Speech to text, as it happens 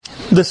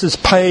This is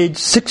page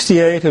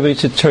 68 of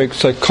Esoteric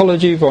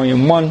Psychology,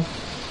 Volume 1.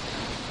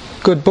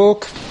 Good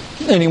book.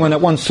 Anyone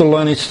that wants to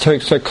learn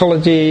esoteric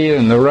psychology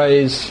and the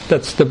rays,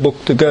 that's the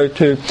book to go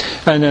to.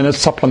 And then it's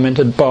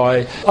supplemented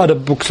by other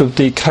books of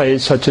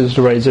DK, such as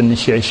the Rays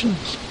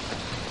Initiations.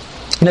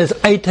 There's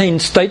 18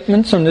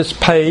 statements on this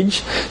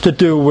page to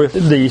do with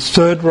the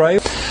third ray.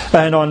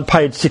 And on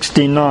page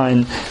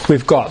 69,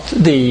 we've got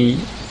the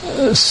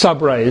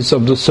sub-rays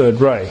of the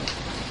third ray.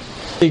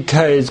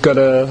 DK's got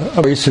a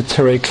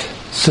esoteric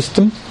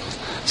system,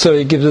 so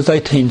he gives us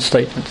 18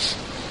 statements.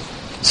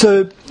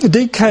 So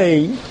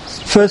DK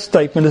first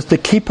statement is the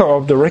keeper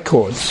of the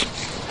records.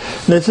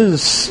 This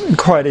is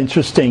quite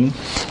interesting.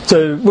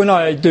 So when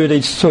I do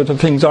these sort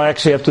of things, I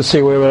actually have to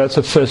see whether that's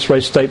a first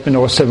ray statement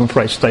or a seventh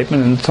ray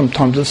statement, and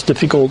sometimes it's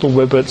difficult, or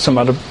whether it's some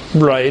other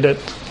ray that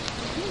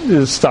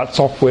it starts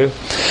off with.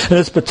 In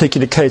this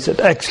particular case, it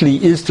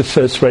actually is the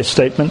first ray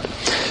statement.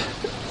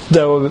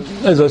 Though,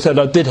 as I said,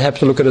 I did have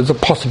to look at it as a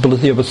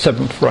possibility of a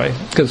seventh ray,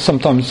 because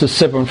sometimes the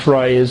seventh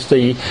ray is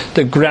the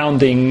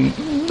grounding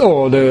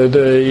or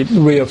the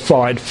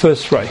reified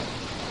first ray.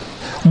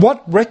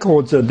 What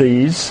records are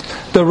these?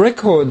 The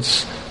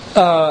records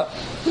are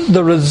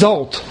the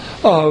result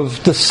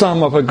of the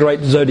sum of a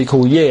great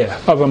zodiacal year,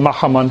 of a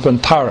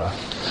manvantara,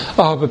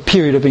 of a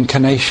period of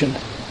incarnation.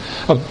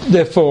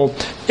 Therefore,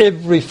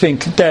 everything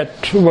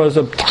that was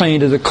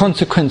obtained as a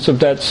consequence of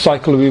that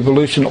cycle of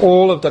evolution,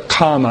 all of the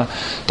karma,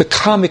 the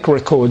karmic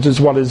records,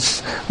 is what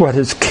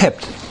is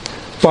kept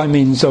by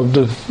means of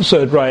the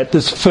third ray at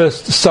this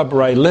first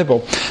sub-ray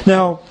level.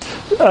 Now,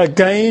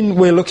 again,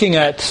 we're looking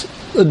at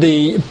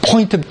the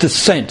point of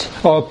descent,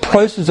 or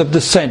process of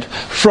descent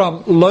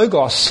from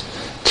Logos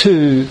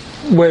to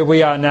where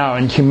we are now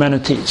in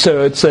humanity.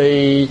 So it's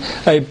a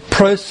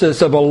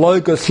process of a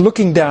Logos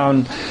looking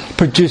down,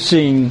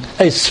 producing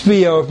a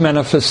sphere of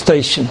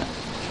manifestation,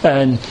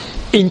 an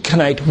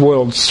incarnate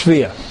world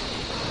sphere.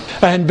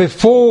 And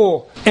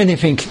before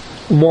anything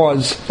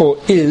was or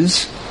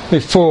is,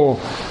 before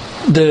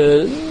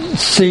the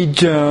seed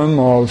germ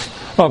of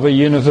a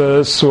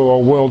universe or a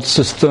world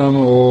system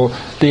or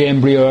the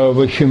embryo of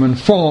a human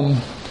form,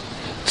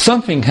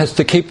 something has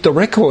to keep the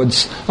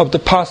records of the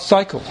past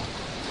cycle.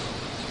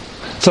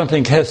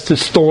 Something has to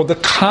store the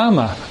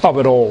karma of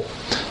it all.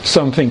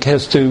 Something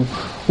has to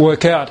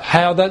work out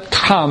how that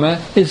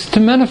karma is to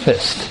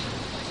manifest.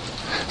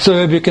 So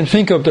if you can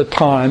think of the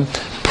time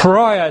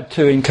prior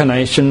to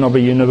incarnation of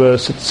a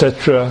universe,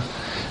 etc.,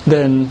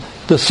 then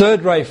the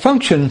third ray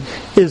function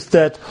is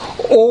that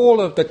all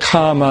of the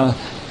karma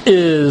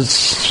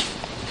is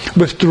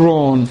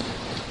withdrawn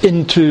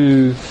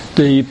into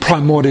the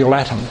primordial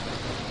atom,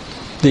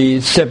 the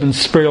 7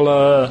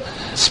 spirals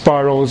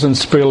and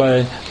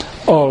spirae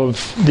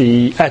of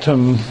the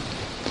atom,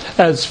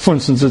 as for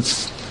instance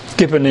it's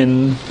given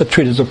in the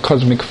Treatise of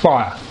Cosmic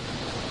Fire.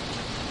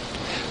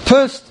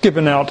 First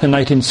given out in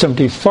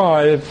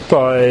 1875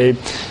 by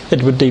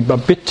Edward D.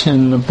 Babbitt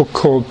in a book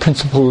called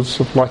Principles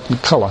of Light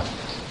and Colour.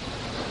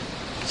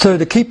 So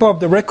the keeper of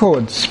the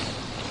records.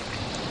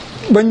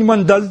 When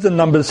one does the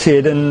numbers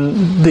here,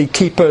 then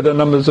the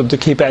numbers of the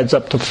keeper adds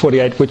up to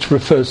 48, which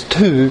refers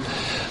to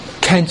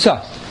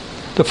Cancer,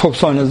 the fourth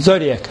sign of the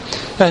zodiac.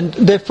 And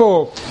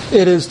therefore,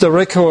 it is the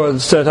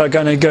records that are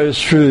going to go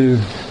through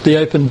the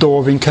open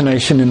door of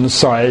incarnation in the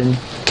sign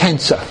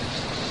Cancer.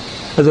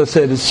 As I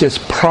said, it's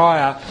just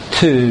prior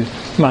to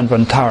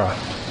manvantara.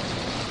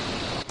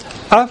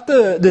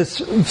 After this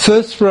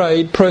first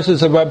ray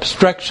process of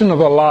abstraction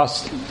of a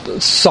last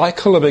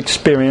cycle of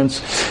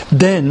experience,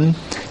 then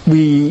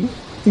we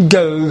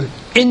go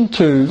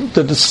into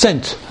the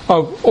descent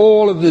of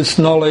all of this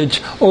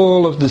knowledge,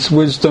 all of this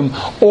wisdom,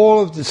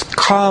 all of this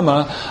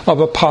karma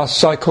of a past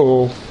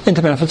cycle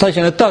into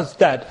manifestation. It does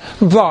that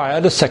via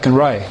the second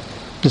ray,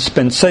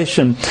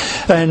 dispensation.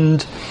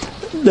 And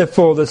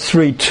therefore the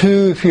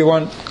 3-2, if you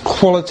want,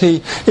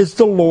 quality is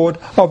the Lord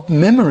of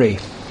memory.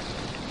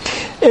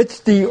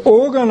 It's the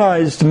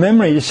organised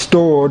memory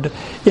stored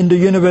in the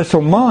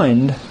universal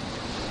mind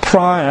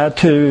prior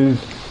to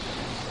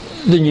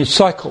the new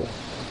cycle.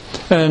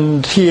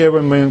 And here,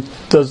 when we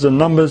does the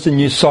numbers, the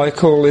new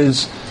cycle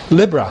is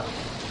Libra.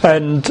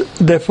 And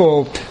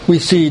therefore, we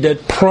see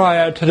that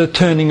prior to the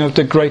turning of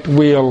the great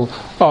wheel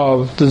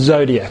of the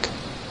zodiac,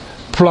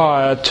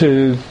 prior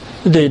to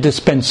the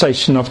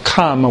dispensation of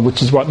karma,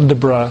 which is what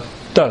Libra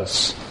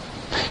does.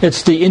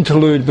 It's the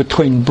interlude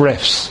between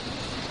breaths.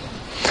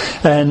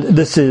 And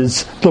this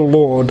is the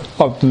Lord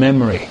of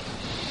memory.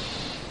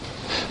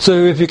 So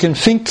if you can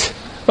think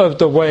of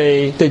the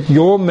way that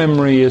your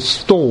memory is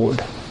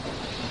stored,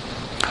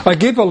 I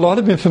give a lot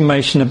of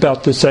information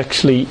about this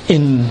actually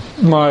in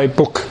my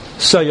book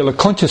Cellular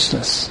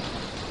Consciousness.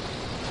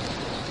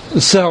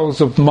 The cells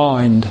of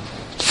mind.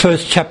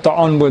 First chapter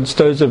onwards,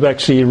 those who have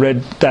actually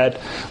read that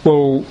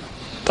will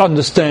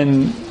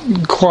understand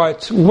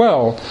quite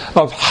well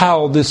of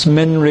how this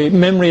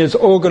memory is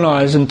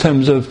organised in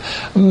terms of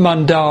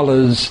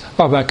mandalas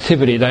of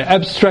activity. They're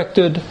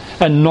abstracted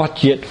and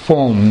not yet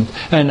formed,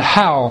 and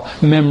how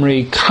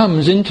memory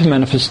comes into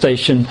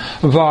manifestation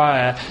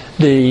via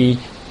the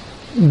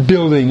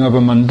building of a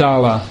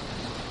mandala.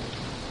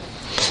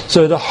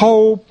 So the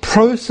whole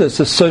process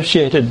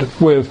associated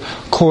with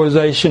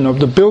causation of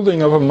the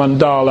building of a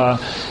mandala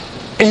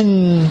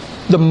in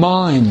the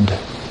mind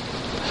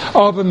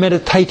of a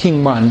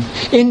meditating one,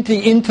 in the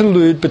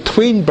interlude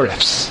between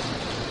breaths.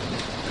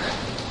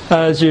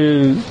 As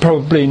you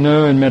probably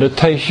know in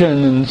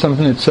meditation and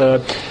something, it's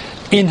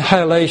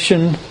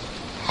inhalation,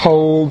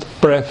 hold,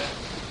 breath,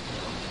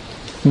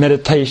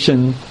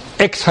 meditation,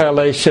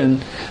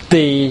 exhalation,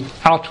 the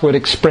outward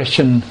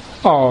expression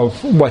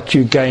of what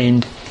you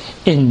gained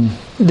in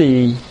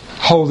the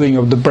holding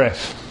of the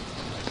breath.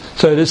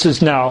 So this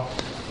is now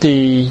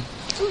the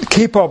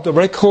keeper of the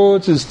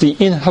records is the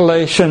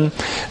inhalation,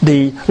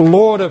 the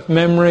lord of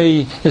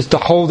memory is the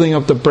holding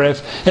of the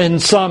breath. In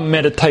some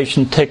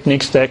meditation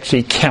techniques they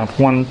actually count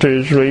 1,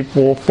 2, 3,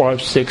 4,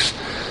 5, 6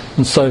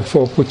 and so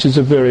forth, which is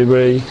a very,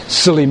 very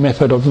silly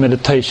method of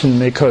meditation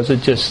because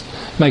it just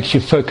makes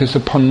you focus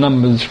upon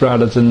numbers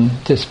rather than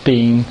just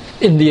being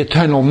in the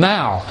eternal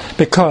now,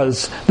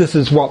 because this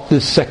is what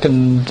this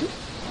second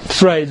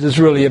phrase is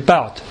really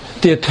about,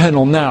 the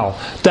eternal now.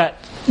 That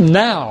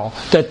now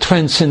that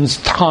transcends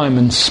time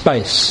and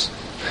space,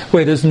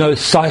 where there's no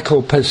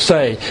cycle per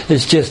se,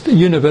 it's just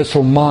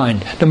universal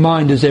mind. The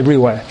mind is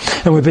everywhere,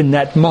 and within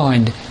that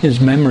mind is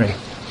memory.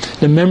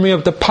 The memory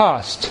of the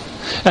past,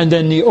 and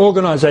then the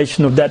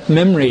organisation of that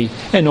memory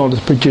in order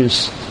to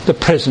produce the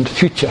present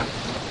future.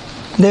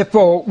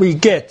 Therefore we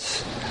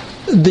get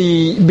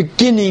the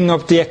beginning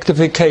of the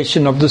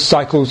activication of the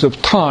cycles of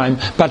time,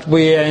 but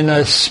we're in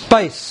a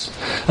space,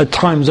 a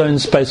time zone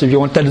space if you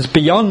want, that is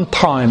beyond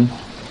time,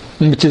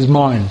 which is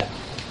mind.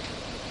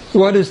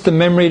 What is the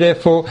memory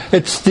therefore?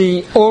 It's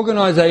the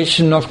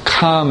organisation of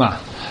karma,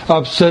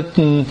 of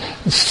certain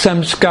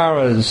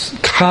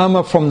samskaras,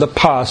 karma from the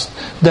past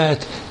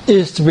that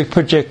is to be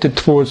projected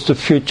towards the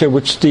future,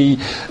 which the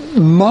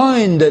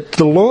mind, that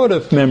the Lord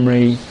of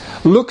memory,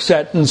 looks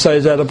at and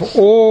says, out of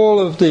all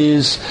of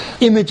these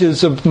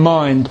images of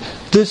mind,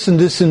 this and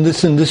this and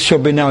this and this shall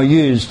be now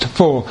used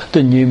for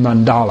the new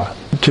mandala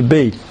to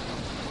be.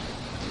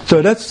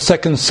 So that's the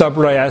second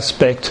sub-ray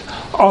aspect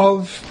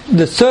of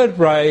the third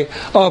ray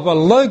of a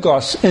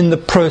logos in the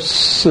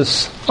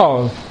process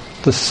of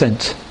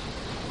descent.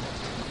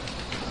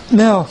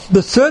 Now,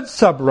 the third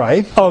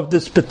sub-ray of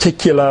this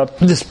particular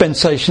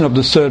dispensation of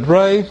the third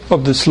ray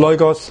of this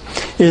logos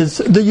is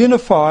the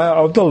unifier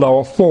of the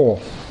lower four.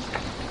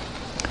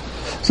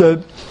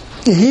 So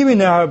here we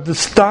now have the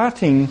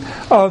starting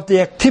of the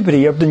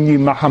activity of the new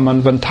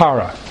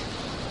Mahamanvantara.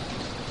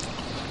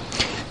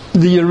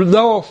 The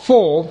lower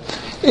four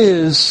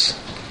is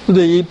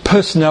the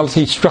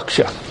personality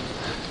structure.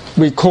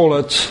 We call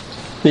it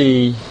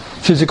the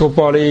physical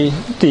body,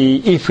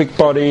 the ethric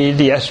body,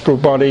 the astral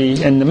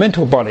body, and the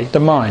mental body, the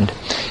mind.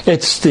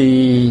 It's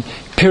the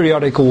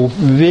periodical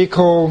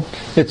vehicle,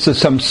 it's the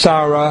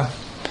samsara,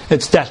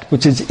 it's that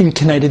which is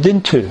incarnated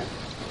into.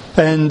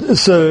 And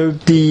so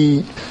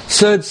the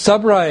third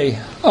sub-ray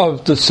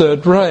of the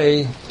third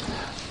ray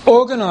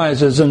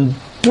organizes and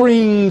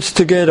brings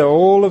together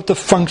all of the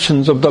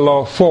functions of the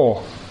lower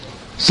four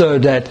so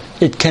that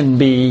it can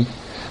be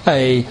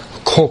a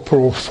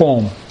corporal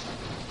form.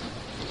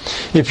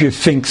 If you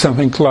think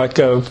something like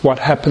of what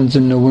happens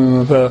in the womb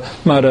of a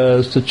mother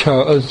as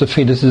the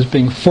fetus is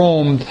being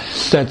formed,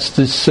 that's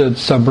this third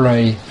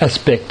sub-ray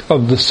aspect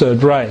of the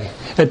third ray.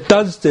 It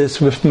does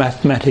this with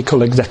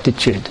mathematical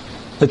exactitude.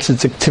 It's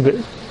its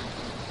activity.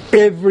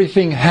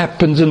 Everything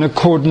happens in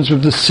accordance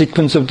with the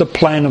sequence of the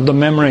plan of the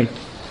memory.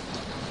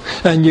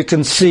 And you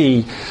can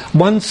see,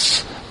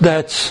 once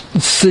that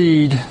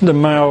seed, the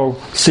male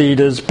seed,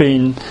 has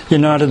been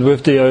united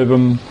with the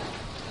ovum,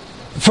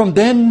 from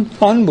then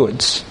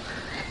onwards,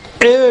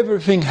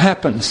 everything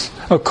happens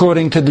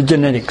according to the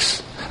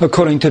genetics,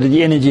 according to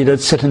the energy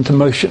that's set into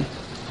motion,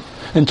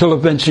 until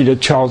eventually the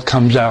child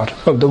comes out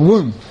of the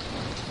womb.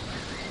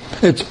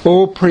 It's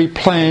all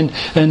pre-planned,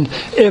 and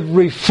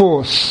every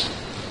force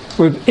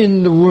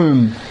within the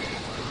womb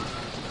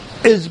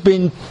is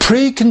being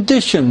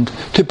preconditioned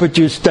to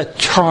produce that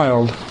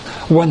child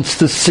once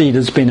the seed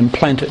has been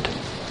implanted.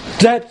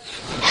 That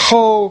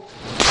whole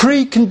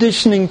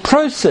preconditioning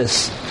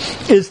process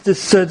is the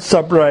third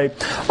sub-ray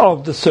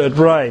of the third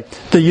ray,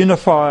 the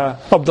unifier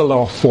of the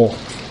lower four.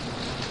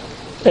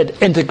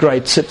 It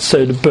integrates it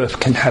so the birth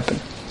can happen.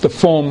 The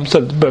form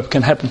so that the birth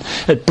can happen.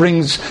 It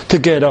brings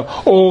together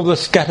all the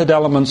scattered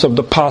elements of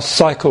the past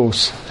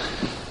cycles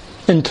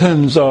in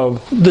terms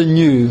of the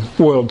new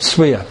world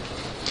sphere.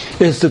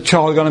 Is the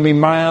child going to be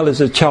male? Is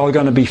the child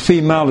going to be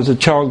female? Is the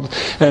child,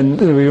 and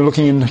we're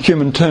looking in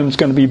human terms,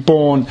 going to be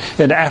born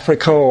in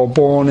Africa or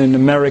born in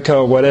America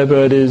or whatever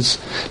it is?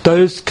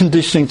 Those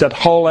conditionings, that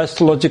whole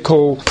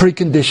astrological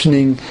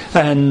preconditioning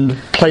and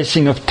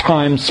placing of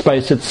time,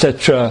 space,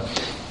 etc.,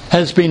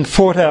 has been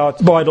fought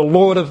out by the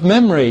Lord of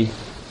Memory.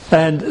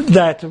 And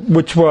that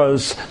which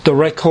was the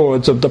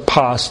records of the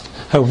past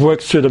have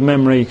worked through the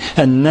memory,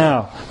 and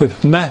now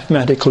with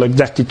mathematical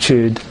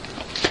exactitude,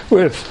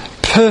 with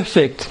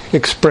perfect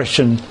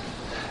expression,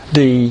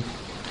 the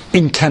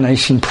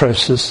incarnation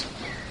process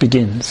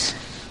begins.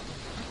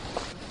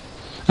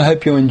 I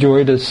hope you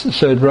enjoy this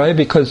third ray,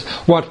 because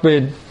what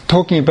we're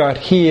talking about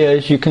here,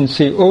 as you can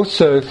see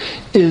also,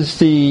 is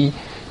the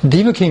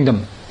Deva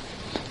kingdom,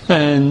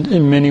 and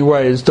in many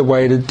ways the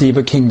way the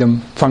Deva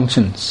kingdom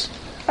functions.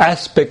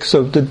 Aspects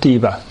of the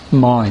Deva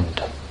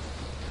mind.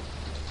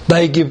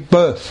 They give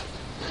birth.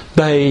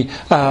 They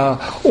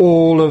are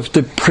all of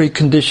the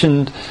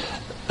preconditioned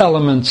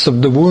elements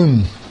of the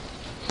womb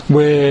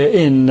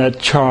wherein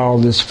that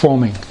child is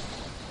forming.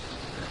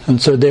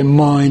 And so their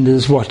mind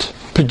is what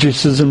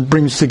produces and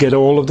brings together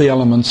all of the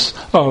elements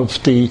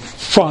of the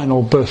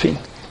final birthing.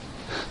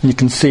 You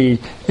can see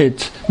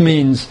it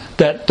means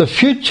that the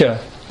future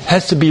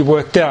has to be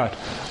worked out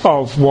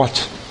of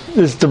what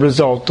is the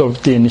result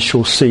of the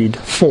initial seed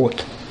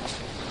thought,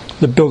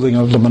 the building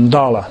of the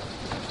mandala.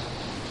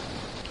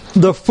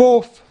 The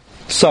fourth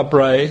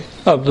sub-ray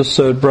of the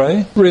third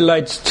ray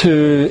relates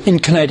to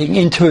incarnating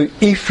into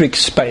ethric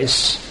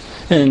space,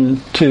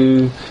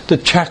 into the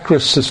chakra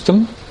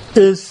system,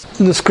 is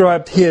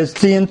described here as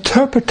the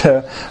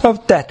interpreter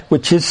of that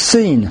which is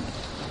seen.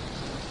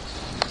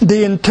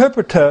 The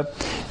interpreter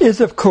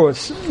is, of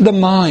course, the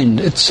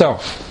mind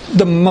itself,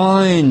 the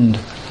mind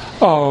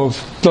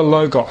of the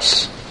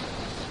Logos.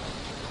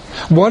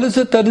 What is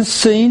it that is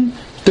seen?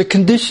 The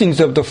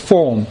conditionings of the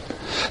form.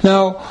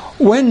 Now,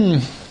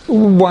 when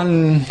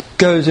one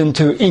goes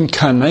into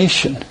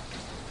incarnation,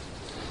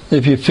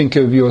 if you think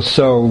of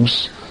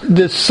yourselves,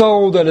 the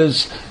soul that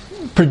is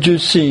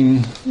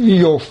producing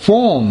your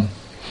form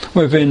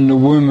within the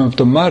womb of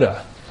the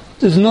mother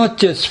is not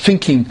just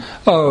thinking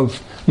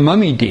of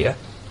mummy dear.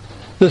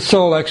 The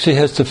soul actually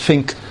has to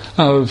think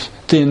of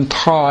the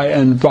entire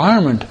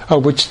environment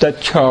of which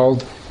that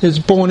child is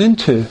born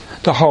into.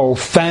 The whole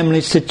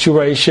family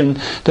situation,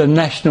 the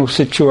national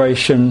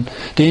situation,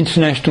 the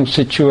international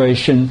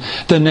situation,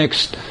 the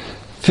next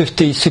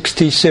 50,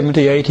 60,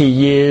 70, 80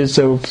 years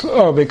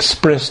of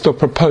expressed or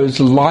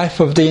proposed life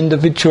of the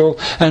individual,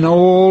 and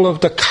all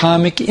of the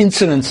karmic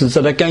incidences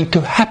that are going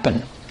to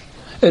happen.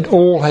 It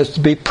all has to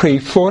be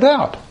pre-thought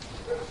out.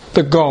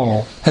 The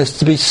goal has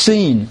to be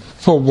seen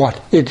for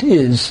what it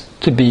is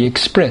to be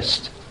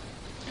expressed.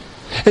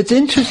 It's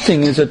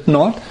interesting, is it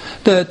not,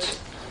 that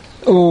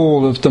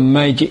all of the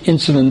major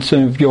incidents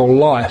of your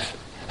life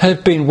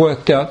have been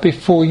worked out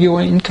before you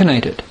are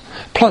incarnated,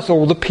 plus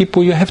all the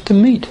people you have to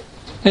meet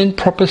in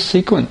proper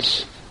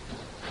sequence.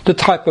 The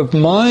type of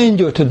mind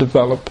you're to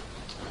develop,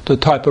 the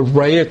type of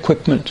ray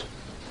equipment.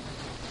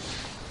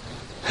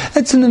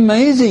 It's an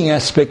amazing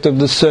aspect of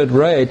the third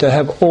ray to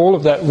have all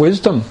of that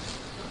wisdom,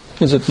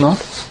 is it not?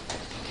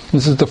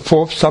 This is the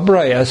fourth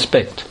sub-ray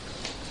aspect.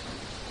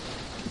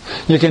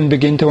 You can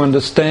begin to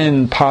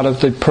understand part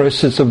of the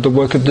process of the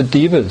work of the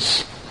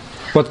devas,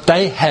 what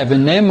they have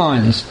in their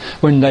minds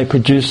when they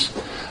produce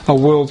a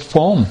world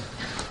form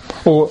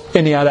or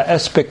any other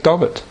aspect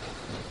of it.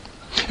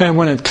 And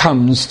when it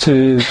comes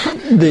to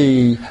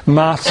the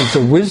masters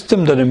of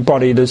wisdom that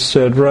embody this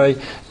third ray,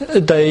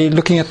 they're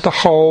looking at the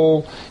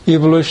whole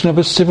evolution of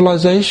a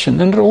civilization,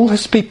 and it all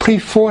has to be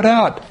pre-thought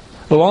out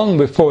long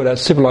before that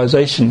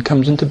civilization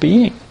comes into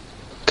being,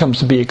 comes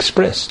to be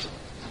expressed.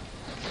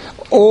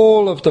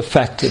 All of the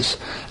factors.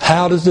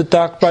 How does the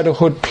Dark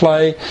Brotherhood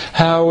play?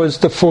 How is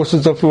the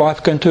forces of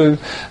life going to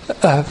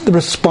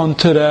respond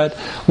to that?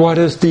 What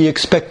is the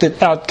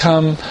expected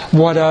outcome?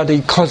 What are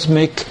the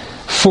cosmic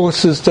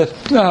forces that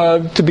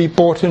to be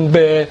brought and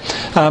bear?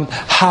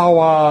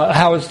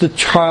 How is the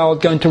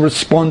child going to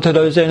respond to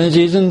those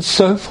energies, and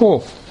so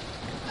forth?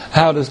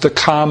 How does the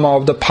karma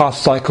of the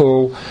past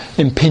cycle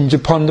impinge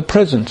upon the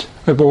present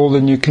with all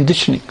the new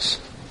conditionings?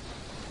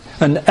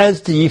 And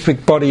as the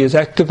etheric body is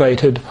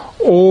activated,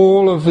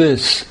 all of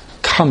this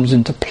comes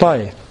into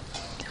play.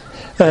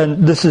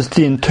 And this is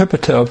the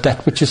interpreter of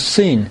that which is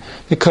seen,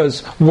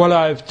 because what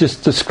I've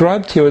just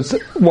described here is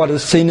what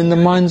is seen in the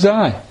mind's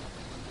eye.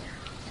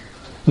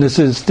 This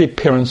is the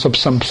appearance of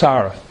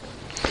samsara.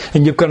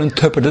 And you've got to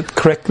interpret it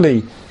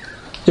correctly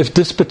if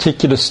this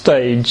particular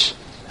stage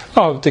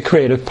of the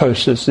creative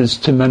process is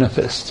to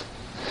manifest.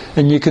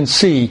 And you can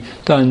see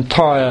the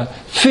entire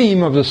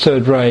theme of the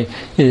third ray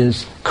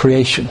is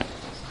creation,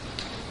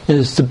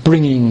 is the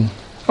bringing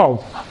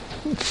of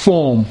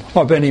form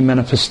of any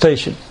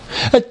manifestation.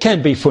 It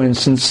can be, for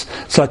instance,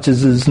 such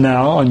as is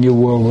now on your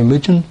world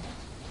religion.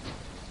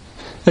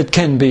 It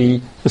can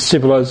be a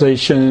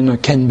civilization,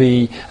 it can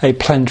be a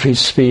planetary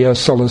sphere, a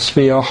solar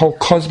sphere, a whole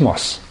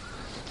cosmos.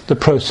 The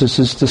process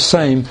is the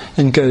same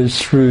and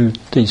goes through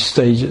these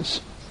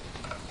stages.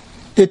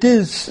 It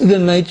is the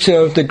nature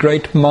of the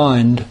great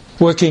mind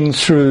working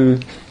through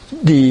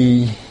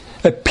the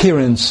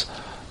appearance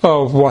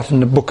of what in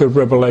the book of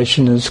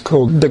Revelation is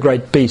called the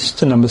great beast,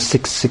 the number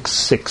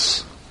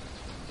 666.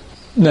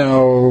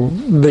 Now,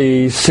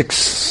 the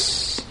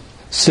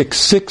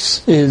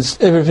 666 is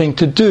everything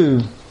to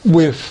do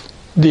with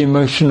the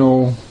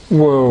emotional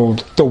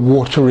world, the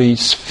watery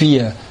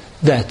sphere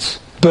that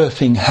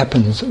birthing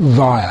happens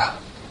via.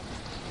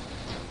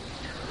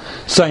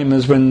 Same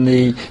as when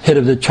the head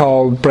of the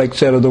child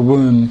breaks out of the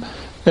womb,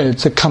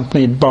 it's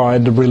accompanied by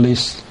the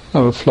release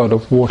of a flood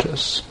of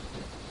waters.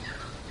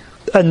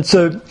 And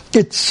so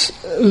it's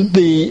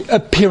the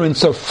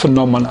appearance of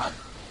phenomena.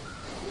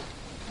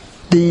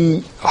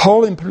 The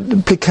whole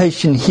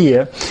implication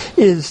here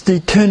is the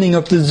turning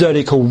of the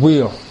zodiacal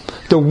wheel.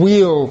 The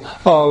wheel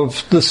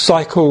of the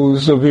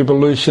cycles of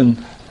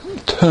evolution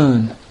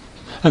turn.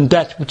 And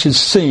that which is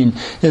seen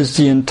is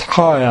the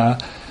entire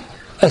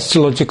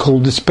astrological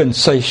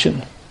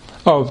dispensation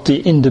of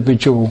the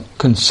individual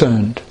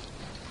concerned.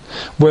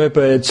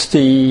 Whether it's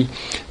the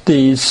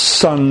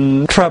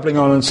sun travelling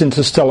on its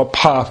interstellar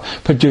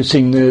path,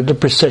 producing the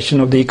precession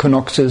of the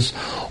equinoxes,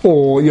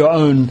 or your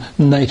own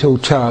natal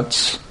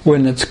charts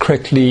when it's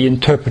correctly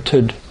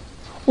interpreted.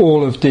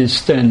 All of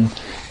this then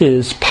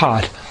is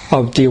part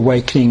of the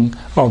awakening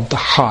of the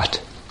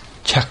heart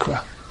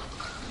chakra.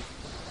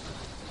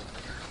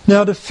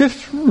 Now the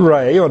fifth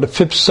ray, or the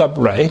fifth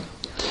sub-ray,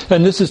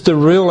 and this is the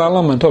real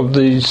element of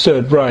the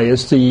third ray,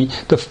 is the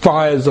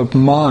fires of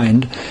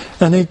mind,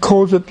 and he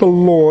calls it the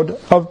Lord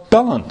of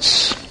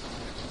Balance.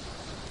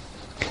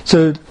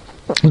 So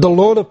the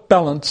Lord of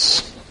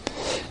Balance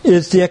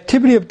is the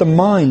activity of the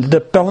mind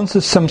that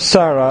balances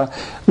samsara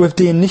with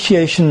the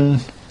initiation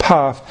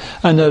path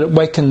and that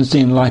awakens the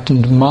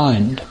enlightened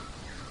mind.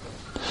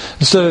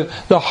 So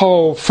the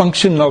whole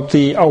function of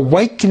the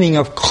awakening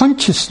of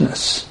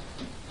consciousness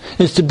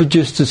is to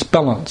produce this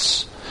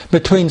balance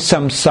between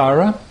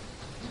samsara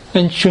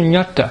and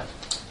shunyata.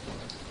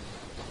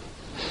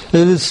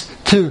 It is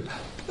to,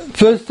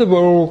 first of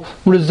all,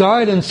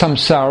 reside in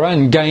samsara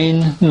and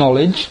gain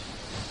knowledge,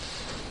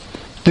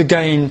 to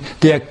gain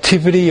the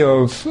activity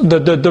of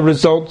the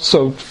results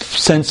of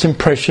sense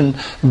impression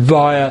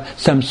via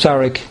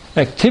samsaric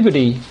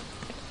activity,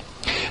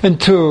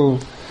 until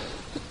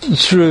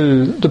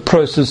through the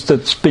process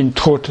that's been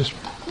taught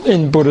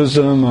in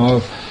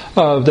Buddhism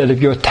that if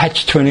you're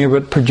attached to any of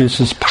it,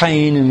 produces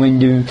pain, and when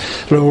you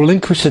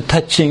relinquish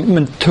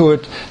attachment to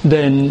it,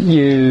 then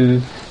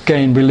you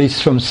gain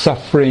release from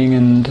suffering,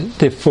 and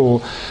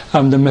therefore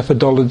the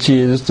methodology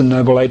is the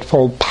Noble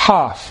Eightfold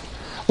Path.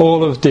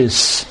 All of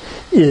this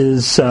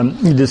is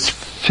this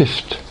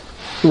fifth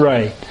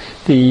ray,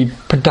 the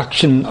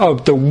production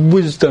of the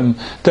wisdom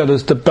that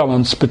is the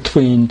balance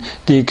between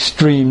the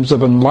extremes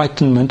of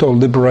enlightenment or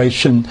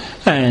liberation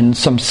and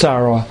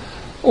samsara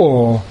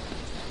or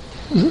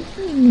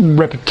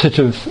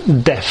repetitive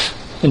death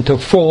into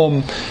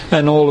form,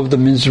 and all of the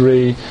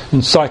misery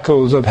and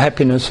cycles of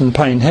happiness and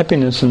pain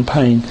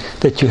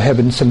that you have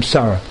in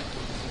samsara.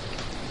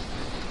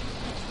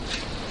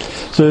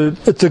 So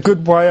it's a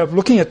good way of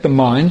looking at the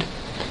mind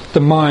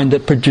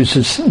that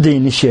produces the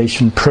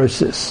initiation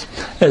process.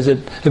 As it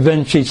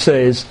eventually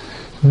says,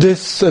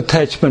 this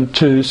attachment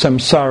to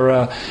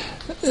samsara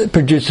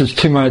produces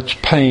too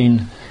much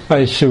pain.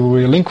 I shall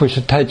relinquish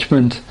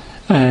attachment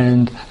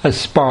and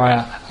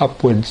aspire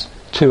upwards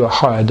to a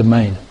higher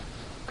domain.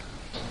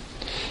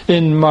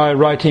 In my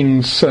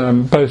writings,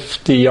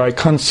 both the I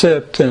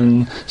concept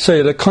and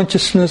cellular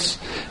consciousness,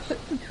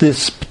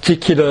 this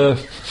particular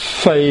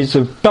phase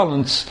of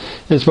balance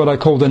is what I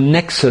call the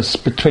nexus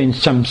between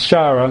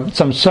samsara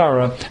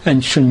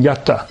and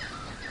shunyata.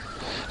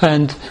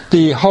 And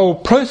the whole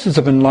process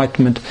of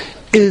enlightenment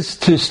is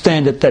to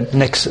stand at that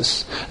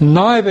nexus,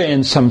 neither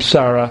in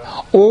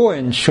samsara or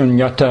in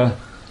shunyata,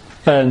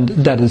 and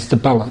that is the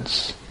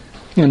balance.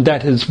 And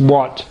that is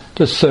what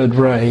the third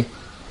ray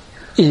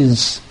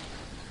is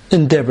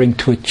endeavouring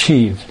to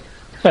achieve.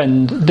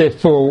 And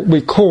therefore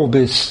we call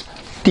this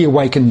the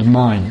awakened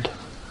mind,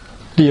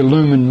 the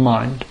illumined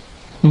mind,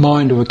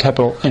 mind with a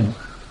capital M.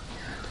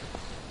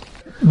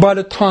 By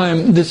the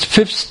time this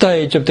fifth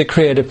stage of the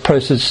creative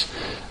process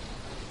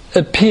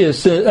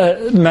appears,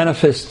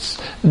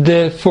 manifests,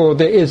 therefore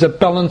there is a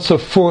balance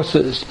of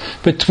forces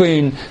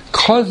between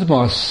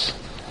cosmos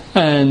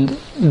and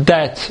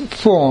that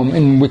form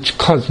in which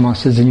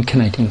cosmos is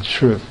incarnating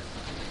through.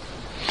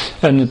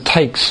 And it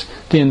takes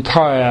the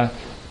entire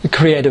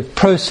creative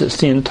process,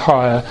 the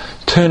entire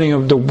turning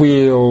of the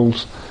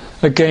wheels,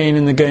 again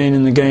and again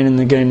and again and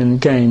again and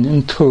again,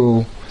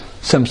 until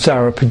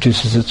samsara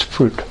produces its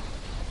fruit.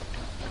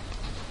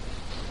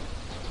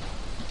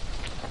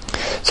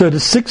 So the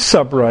sixth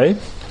sub-ray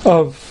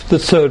of the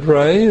third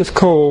ray is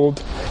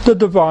called the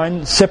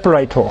Divine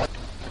Separator.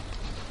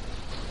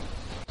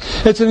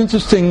 It's an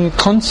interesting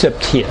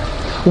concept here.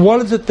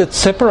 What is it that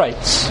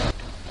separates?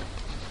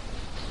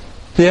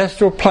 The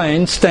astral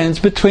plane stands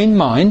between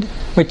mind,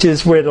 which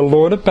is where the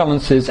Lord of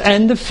Balance is,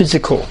 and the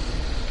physical.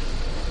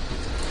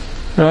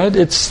 Right?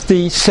 It's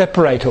the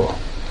separator.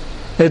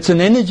 It's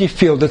an energy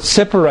field that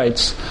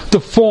separates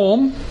the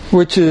form,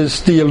 which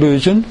is the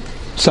illusion,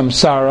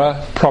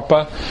 samsara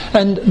proper,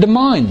 and the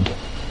mind,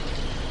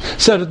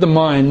 so that the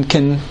mind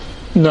can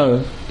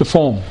know the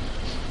form,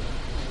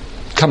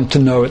 come to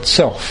know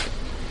itself.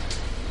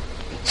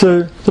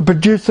 So the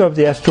producer of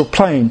the astral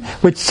plane,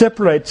 which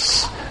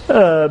separates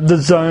the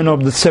zone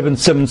of the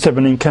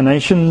 777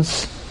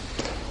 incarnations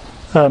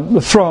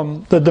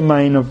from the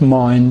domain of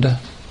mind,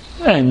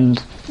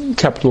 and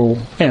capital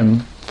M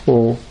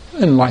for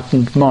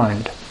enlightened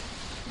mind.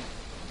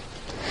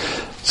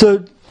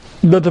 So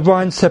the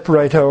Divine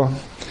Separator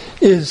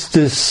is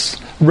this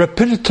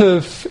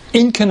repetitive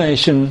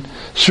incarnation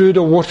through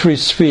the watery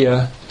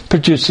sphere,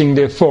 producing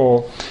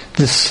therefore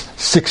this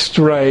sixth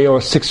ray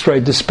or sixth ray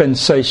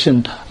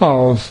dispensation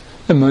of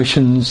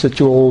emotions that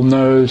you all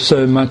know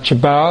so much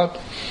about,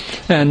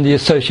 and the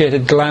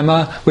associated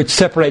glamour which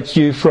separates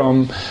you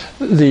from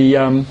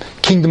the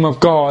kingdom of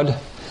God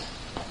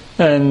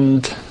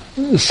and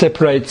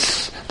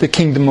separates the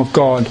kingdom of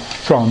God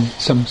from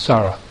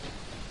samsara.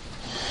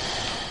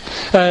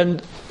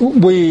 And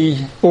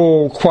we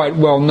all quite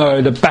well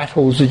know the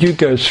battles that you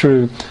go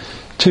through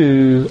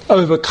to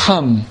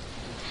overcome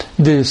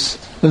this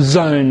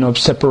zone of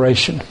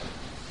separation,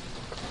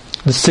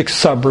 the sixth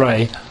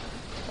sub-ray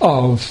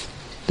of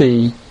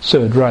the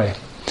third ray.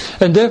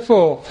 And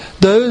therefore,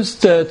 those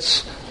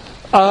that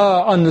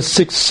are on the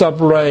sixth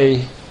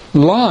sub-ray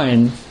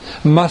line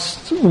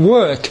must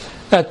work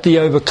at the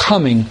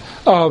overcoming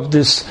of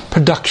this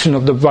production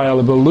of the veil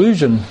of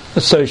illusion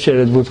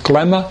associated with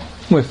glamour,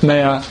 with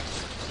maya,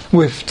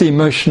 with the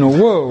emotional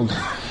world,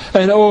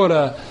 in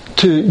order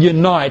to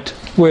unite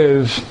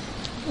with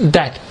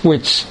that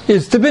which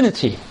is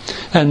divinity.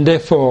 And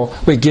therefore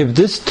we give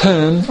this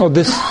term, or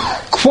this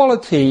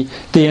quality,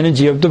 the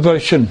energy of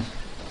devotion.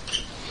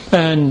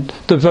 And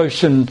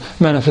devotion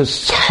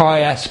manifests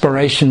high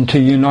aspiration to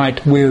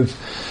unite with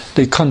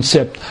the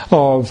concept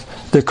of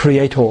the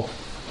Creator,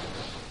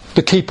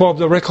 the keeper of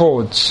the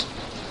records,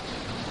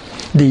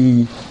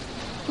 the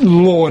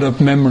Lord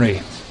of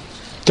memory.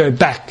 Go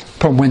back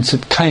from whence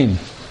it came.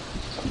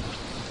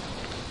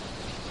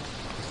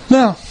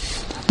 Now,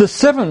 the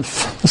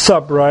seventh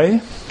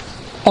sub-ray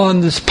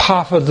on this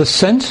path of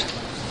descent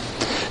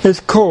is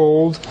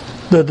called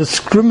the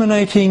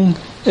Discriminating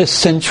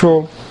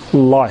Essential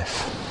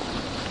Life.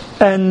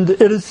 And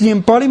it is the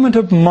embodiment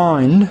of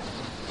mind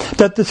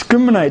that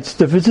discriminates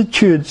the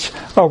vicissitudes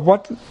of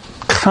what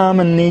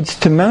karma needs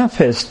to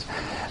manifest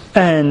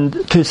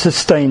and to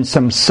sustain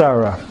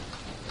samsara.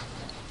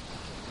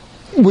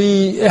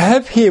 We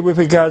have here, with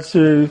regards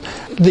to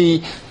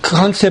the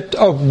concept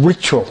of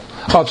ritual,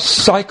 of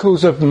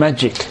cycles of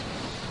magic,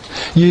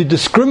 you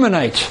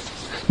discriminate.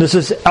 This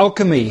is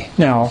alchemy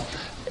now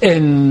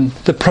in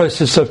the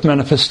process of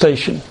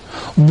manifestation.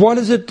 What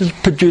is it that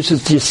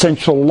produces the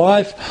essential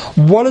life?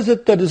 What is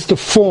it that is the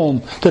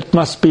form that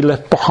must be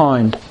left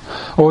behind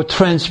or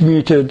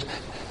transmuted,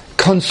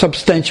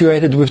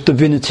 consubstantiated with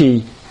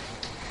divinity,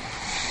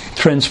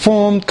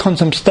 transformed,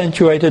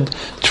 consubstantiated,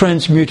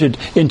 transmuted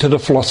into the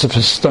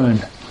Philosopher's Stone?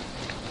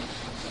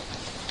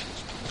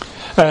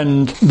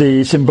 And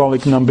the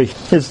symbolic number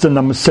is the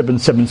number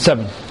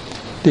 777,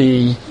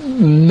 the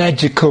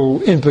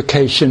magical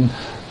invocation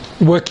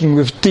working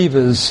with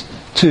devas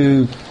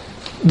to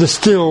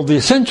distill the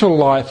essential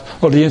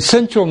life, or the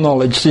essential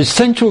knowledge, the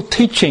essential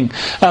teaching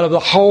out of the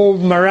whole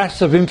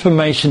morass of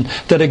information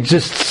that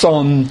exists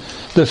on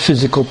the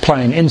physical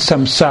plane in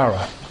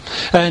samsara.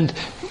 And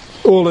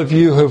all of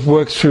you have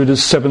worked through the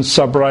seventh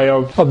sub-ray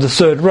of the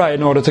third ray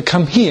in order to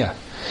come here.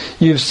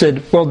 You've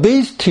said, well,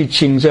 these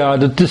teachings are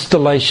the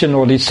distillation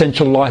or the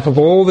essential life of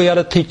all the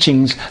other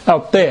teachings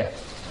out there.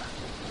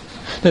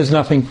 There's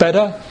nothing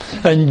better,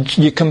 and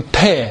you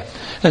compare,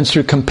 and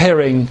through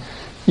comparing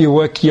you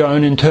work your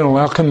own internal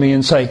alchemy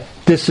and say,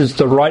 this is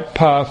the right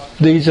path,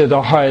 these are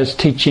the highest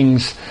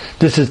teachings,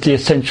 this is the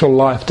essential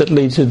life that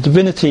leads to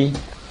divinity,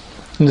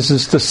 and this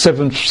is the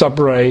seventh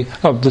sub-ray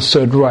of the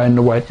third ray and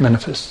the way it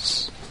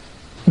manifests.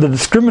 The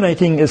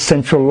discriminating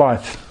essential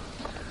life.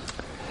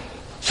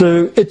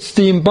 So it's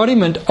the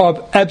embodiment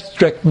of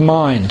abstract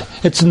mind.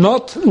 It's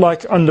not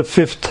like on the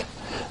fifth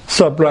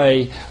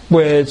sub-ray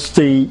where it's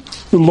the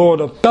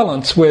Lord of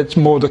balance, where it's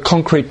more the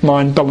concrete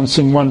mind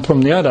balancing one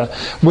from the other.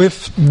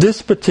 With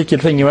this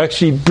particular thing, you're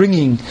actually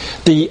bringing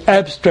the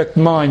abstract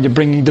mind, you're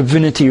bringing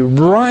divinity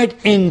right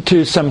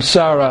into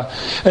samsara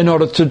in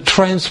order to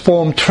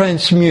transform,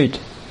 transmute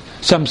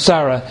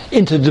samsara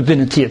into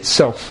divinity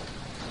itself.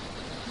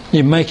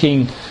 You're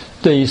making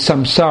the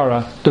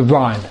samsara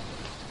divine.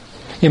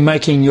 You're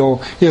making your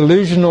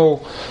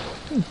illusional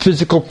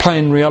physical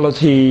plane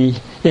reality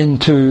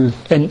into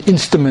an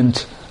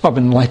instrument of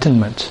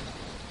enlightenment,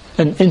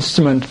 an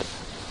instrument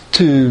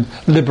to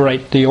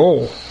liberate the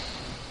all.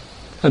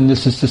 And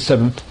this is the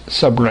seventh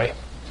sub-ray.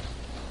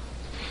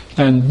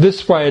 And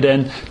this way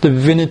then,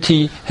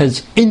 divinity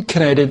has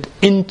incarnated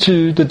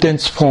into the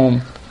dense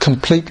form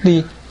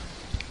completely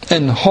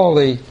and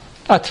wholly,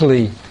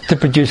 utterly, to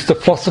produce the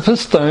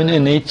Philosopher's Stone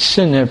in each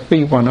and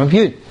every one of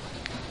you.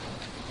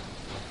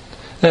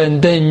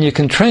 And then you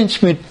can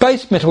transmute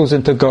base metals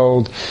into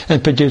gold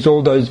and produce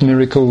all those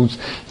miracles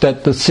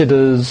that the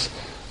siddhas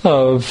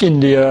of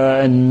India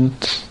and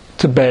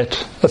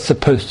Tibet are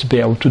supposed to be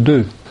able to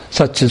do,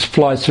 such as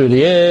fly through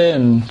the air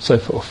and so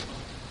forth.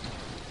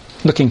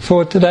 Looking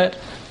forward to that,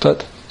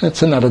 but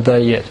it's another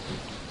day yet.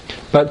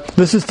 But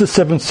this is the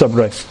seventh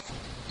sub-ray.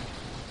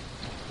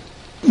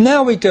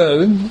 Now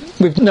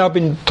we've now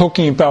been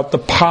talking about the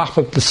path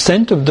of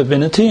descent of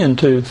divinity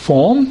into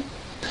form,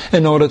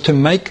 in order to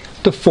make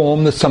the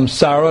form, the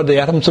samsara, the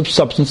atoms of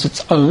substance,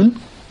 its own.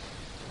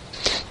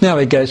 Now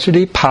we go through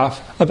the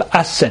path of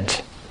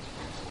ascent.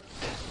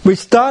 We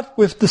start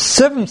with the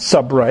 7th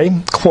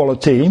sub-ray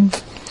quality,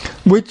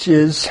 which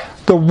is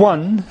the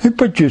one who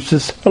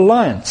produces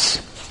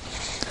alliance.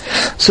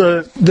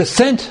 So the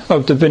ascent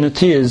of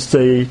divinity is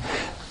the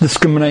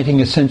discriminating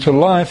essential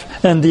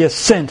life, and the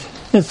ascent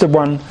is the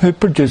one who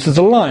produces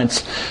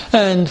alliance.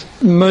 And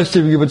most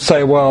of you would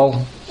say,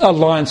 well,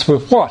 alliance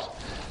with what?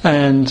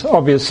 And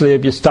obviously,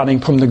 if you're starting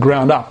from the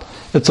ground up,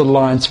 it's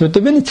alliance with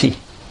divinity,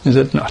 is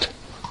it not?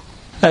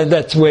 And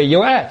that's where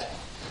you're at.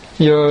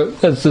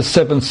 As the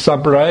 7th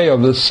sub-ray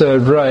of the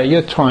 3rd ray,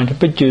 you're trying to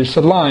produce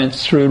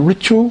alliance through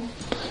ritual,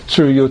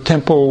 through your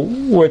temple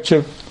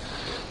worship,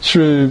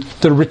 through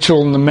the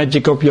ritual and the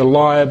magic of your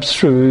lives,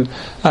 through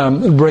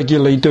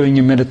regularly doing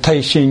your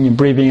meditation, your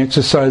breathing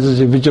exercises,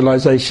 your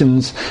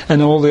visualizations,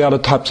 and all the other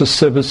types of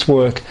service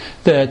work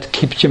that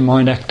keeps your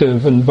mind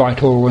active and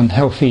vital and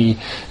healthy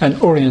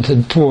and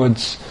oriented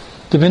towards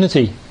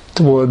divinity,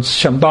 towards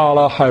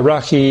Shambhala,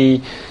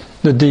 hierarchy,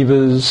 the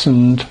devas,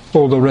 and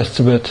all the rest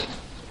of it.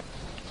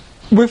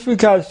 With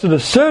regards to the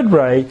 3rd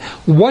ray,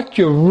 what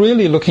you're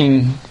really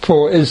looking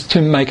for is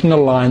to make an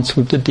alliance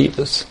with the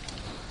devas.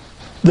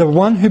 The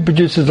one who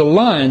produces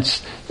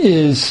alliance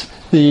is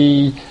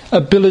the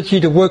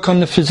ability to work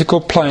on the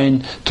physical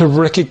plane, to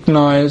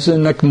recognize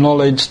and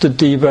acknowledge the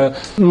deva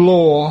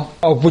law,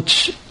 of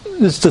which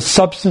is the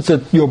substance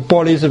that your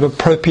bodies have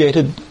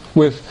appropriated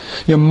with,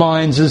 your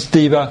minds as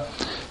deva.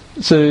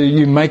 So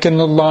you make an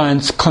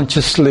alliance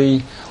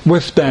consciously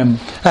with them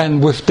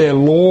and with their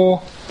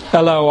law,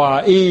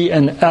 L-O-R-E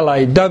and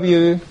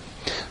L-A-W,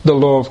 the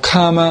law of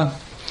karma,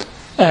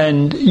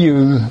 and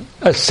you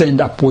ascend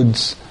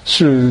upwards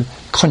through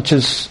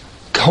conscious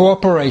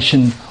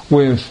cooperation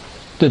with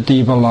the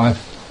deva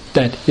life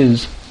that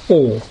is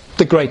all,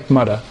 the Great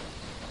Mother.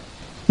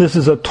 This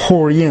is a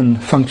Taurian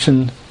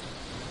function,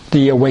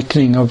 the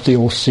awakening of the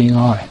all-seeing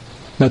eye.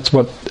 That's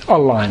what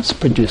alliance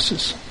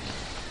produces.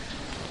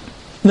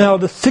 Now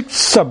the 6th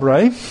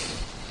sub-ray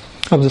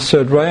of the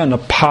 3rd ray on the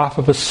path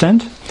of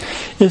ascent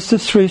is the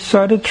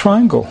 3-sided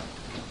triangle.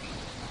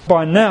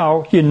 By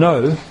now you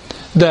know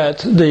that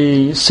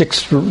the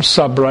 6th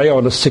sub-ray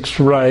or the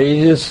 6th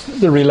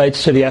ray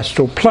relates to the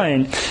astral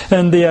plane,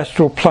 and the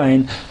astral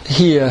plane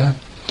here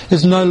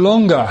is no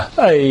longer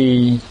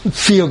a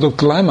field of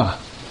glamour,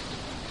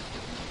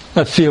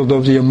 a field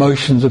of the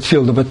emotions, a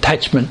field of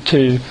attachment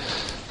to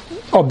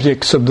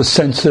objects of the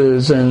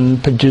senses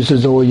and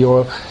produces all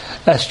your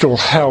astral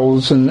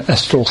hells and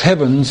astral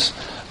heavens,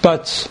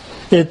 but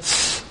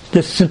it's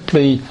just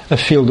simply a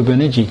field of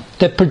energy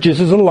that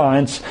produces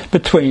alliance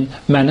between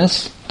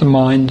manas, the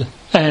mind,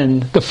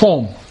 and the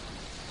form.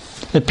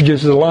 It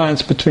produces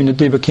alliance between the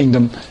Deva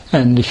kingdom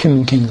and the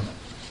human kingdom.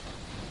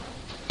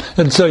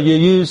 And so you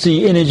use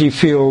the energy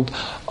field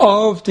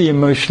of the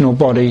emotional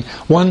body.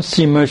 Once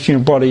the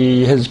emotional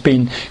body has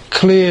been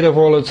cleared of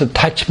all its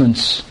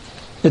attachments,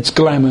 its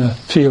glamour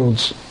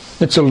fields,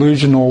 its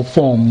illusional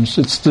forms,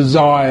 its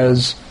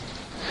desires,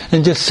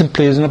 and just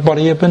simply as a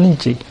body of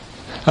energy.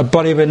 A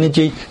body of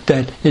energy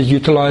that is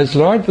utilized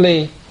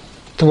rightly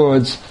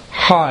towards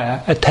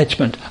higher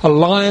attachment.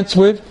 Alliance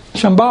with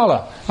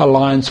Shambhala,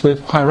 alliance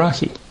with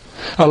hierarchy,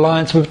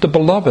 alliance with the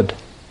beloved.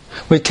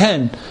 We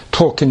can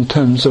talk in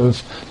terms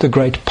of the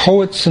great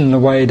poets and the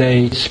way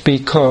they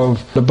speak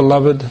of the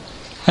beloved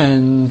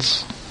and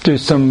do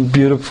some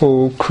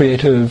beautiful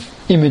creative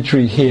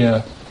imagery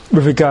here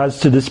with regards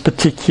to this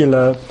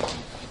particular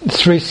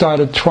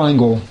 3-sided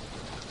triangle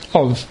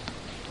of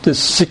the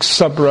 6th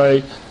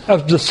sub-ray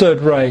of the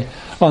 3rd ray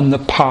on the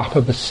path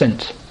of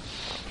ascent.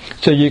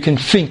 So you can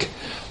think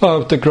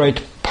of the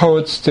great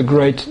poets, the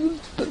great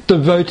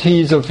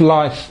devotees of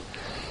life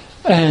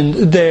and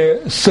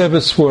their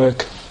service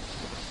work,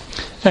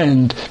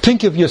 and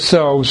think of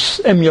yourselves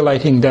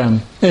emulating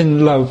them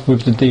in love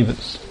with the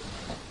devas,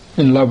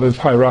 in love with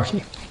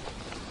hierarchy.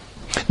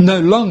 No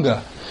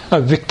longer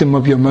a victim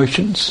of your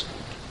emotions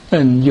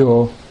and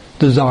your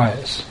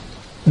desires.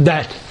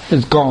 That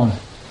is gone.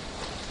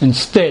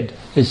 Instead,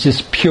 it's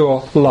just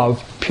pure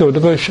love, pure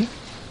devotion.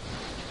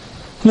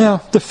 Now,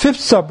 the 5th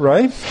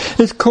sub-ray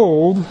is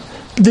called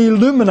the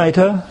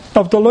Illuminator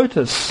of the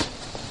Lotus.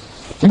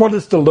 What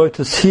is the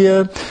Lotus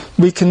here?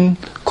 We can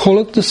call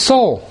it the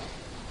soul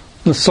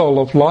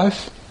of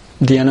life,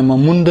 the anima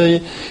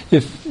mundi,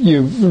 if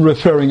you're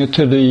referring it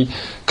to the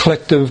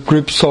collective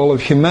group soul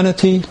of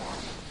humanity,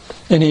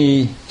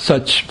 any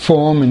such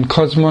form in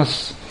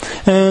cosmos.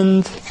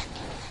 And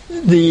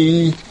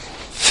the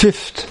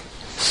 5th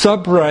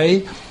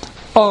sub-ray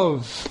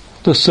of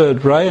the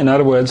 3rd ray, in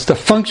other words, the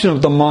function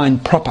of the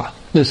mind proper,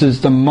 this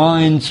is the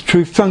mind's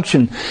true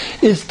function,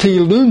 is to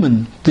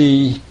illumine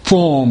the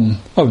form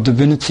of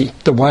divinity,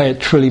 the way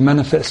it truly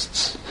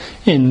manifests.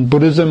 In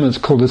Buddhism it's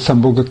called the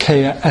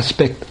Sambhogakāya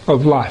aspect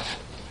of life.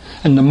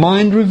 And the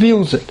mind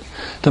reveals it.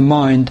 The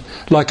mind,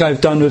 like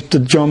I've done with the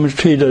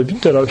geometry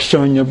that I've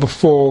shown you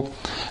before,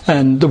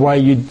 and the way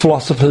you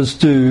philosophers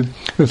do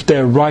with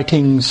their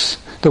writings,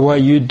 the way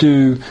you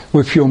do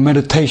with your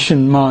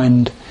meditation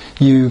mind,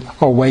 you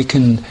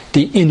awaken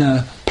the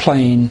inner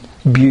plane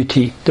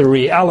beauty, the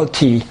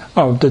reality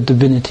of the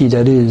divinity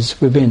that is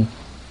within.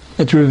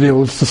 it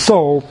reveals the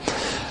soul,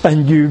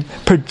 and you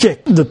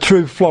project the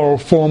true floral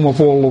form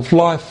of all of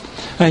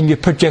life, and you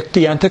project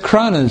the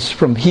antakranas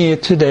from here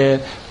to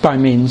there by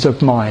means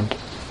of mind.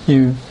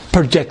 You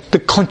project the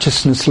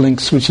consciousness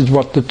links, which is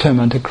what the term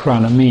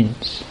antakrana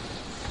means.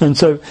 And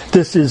so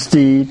this is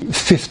the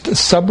fifth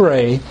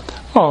sub-ray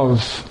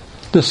of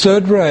the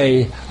third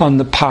ray on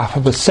the path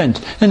of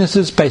ascent. And this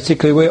is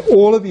basically where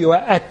all of you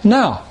are at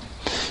now.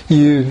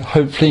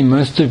 Hopefully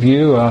most of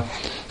you are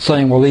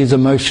saying, well, these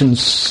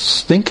emotions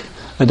stink.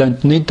 I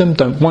don't need them,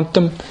 don't want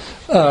them.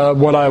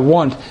 What I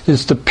want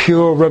is the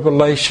pure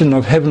revelation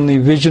of heavenly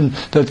vision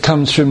that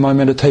comes through my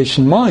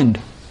meditation mind.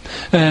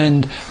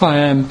 And I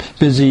am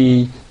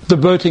busy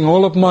devoting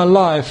all of my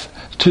life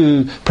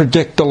to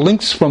project the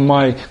links from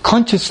my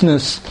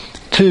consciousness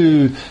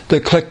to the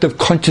collective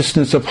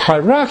consciousness of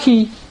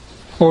hierarchy,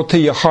 or to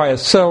your higher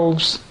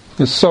selves,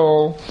 your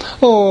soul,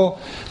 or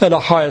at a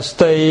higher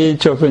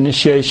stage of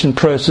initiation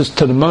process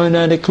to the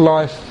monadic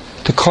life,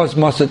 to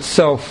cosmos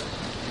itself.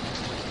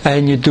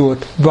 And you do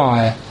it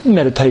via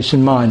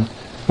meditation mind,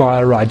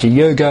 via Raja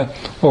Yoga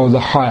or the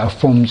higher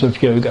forms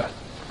of yoga.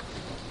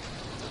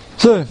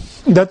 So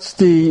that's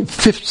the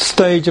fifth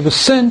stage of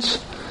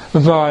ascent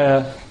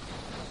via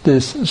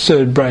this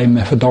third ray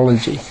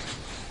methodology.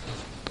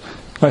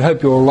 I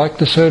hope you all like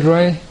the third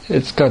ray.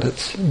 It's got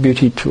its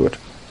beauty to it.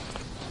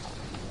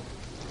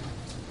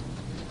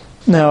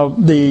 Now,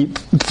 the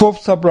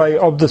fourth sub-ray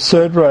of the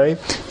third ray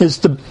is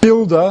the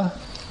builder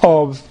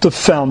of the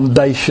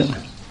foundation.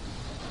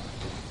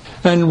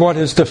 And what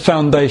is the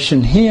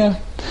foundation here?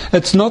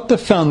 It's not the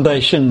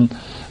foundation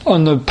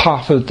on the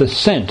path of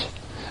descent,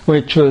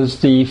 which was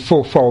the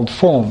fourfold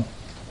form.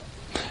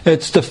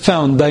 It's the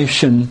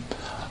foundation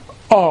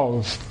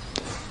of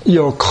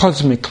your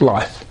cosmic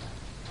life,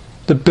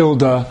 the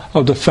builder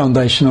of the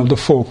foundation of the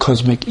four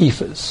cosmic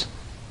ethers,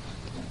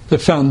 the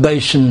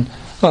foundation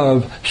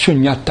of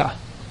shunyata,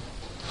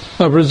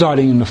 of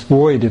residing in the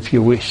void, if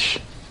you wish.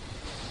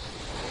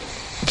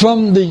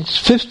 From the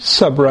fifth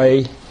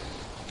sub-ray,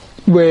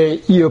 where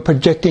you're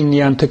projecting the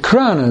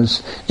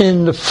antakranas,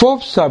 in the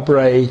fourth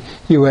sub-ray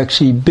you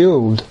actually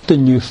build the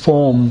new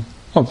form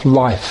of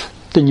life,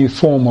 the new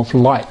form of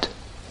light,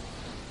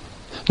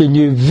 the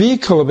new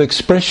vehicle of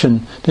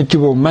expression that you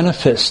will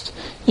manifest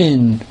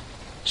in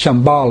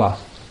Shambhala,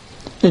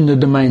 in the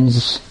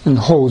domains and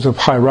halls of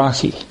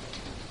hierarchy,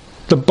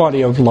 the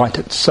body of light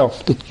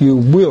itself that you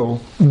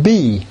will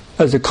be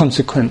as a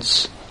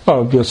consequence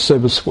of your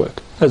service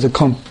work, as a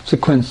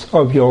consequence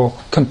of your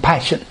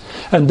compassion.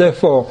 And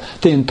therefore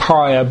the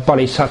entire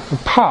bodhisattva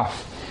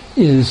path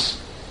is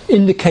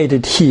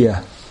indicated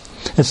here.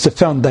 It's the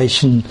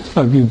foundation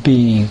of you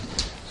being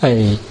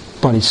a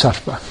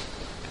bodhisattva.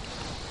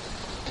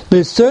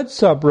 The third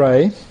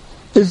sub-ray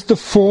is the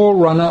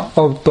forerunner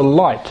of the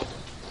light.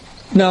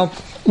 Now,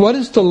 what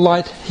is the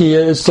light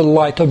here? Is the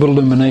light of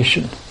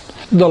illumination.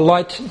 The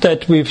light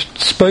that we've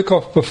spoke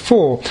of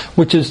before,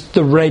 which is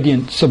the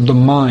radiance of the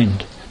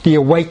mind, the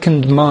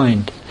awakened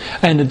mind.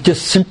 And it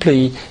just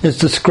simply is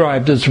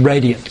described as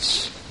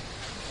radiance.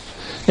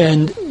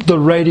 And the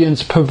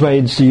radiance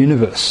pervades the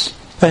universe.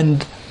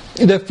 And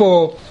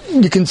therefore,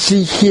 you can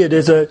see here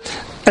there's a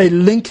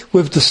link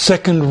with the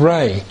second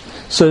ray.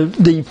 So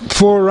the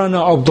forerunner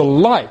of the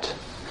light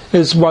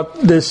is what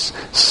this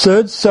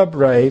third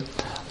sub-ray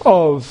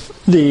of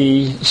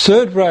the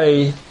third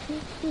ray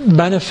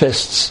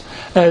manifests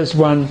as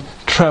one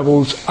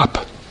travels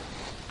up.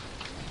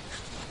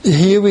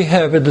 Here we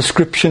have a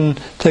description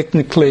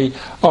technically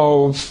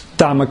of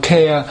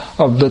Dharmakaya,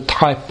 of the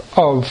type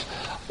of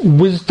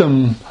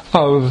wisdom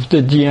of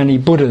the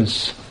Dhyani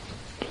Buddhas,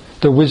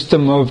 the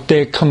wisdom of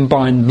their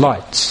combined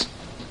lights.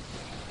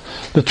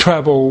 The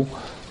travel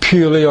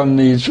purely on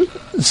these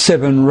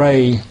 7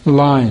 ray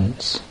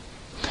lines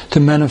to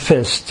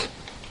manifest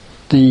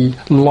the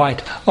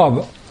light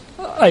of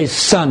a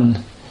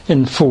sun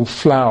in full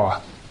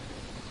flower,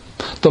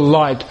 the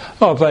light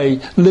of a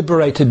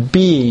liberated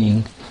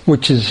being,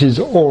 which is his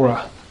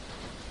aura,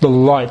 the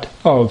light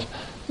of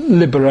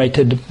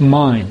liberated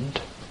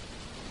mind.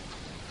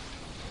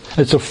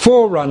 It's a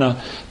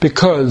forerunner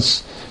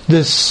because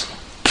this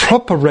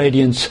proper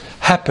radiance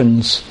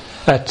happens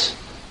at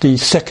the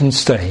second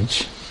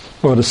stage,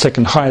 or the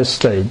second highest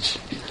stage,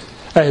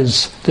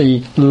 as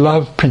the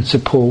love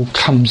principle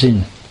comes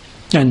in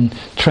and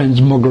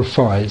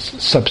transmogrifies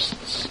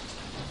substance.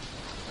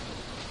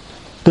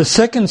 The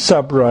second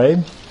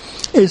sub-ray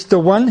is the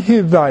one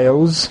who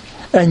veils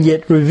and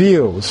yet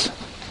reveals.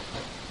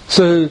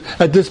 So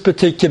at this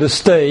particular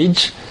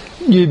stage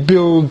you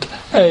build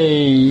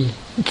a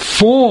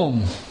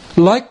form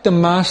like the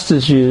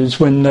masters use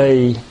when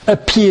they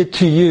appear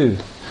to you.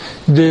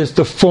 There's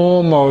the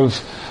form of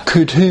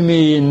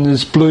Kuthumi in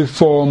this blue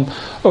form,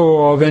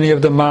 or of any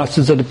of the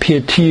masters that appear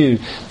to you.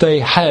 They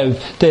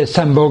have their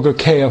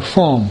Sambhogakāya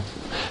form,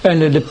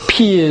 and it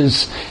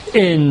appears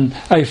in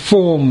a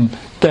form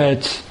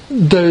that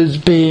those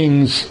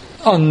beings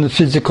on the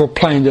physical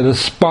plane that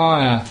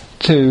aspire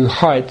to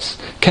heights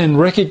can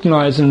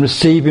recognize and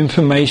receive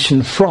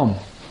information from.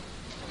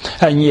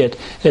 and yet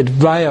it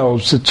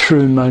veils the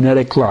true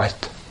monadic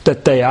light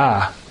that they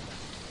are.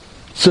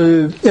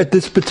 So at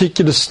this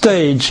particular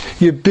stage,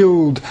 you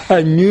build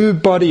a new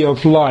body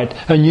of light,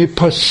 a new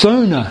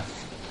persona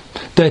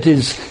that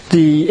is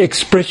the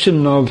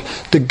expression of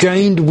the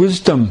gained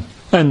wisdom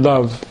and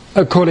love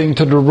according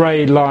to the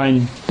ray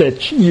line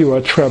that you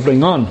are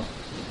travelling on.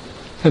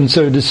 And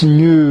so this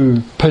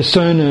new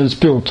persona is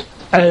built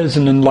as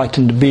an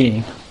enlightened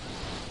being.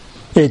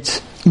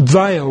 It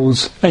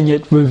veils and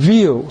yet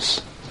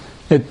reveals.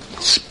 It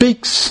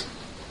speaks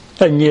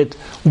and yet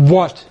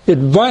what it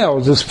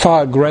veils is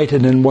far greater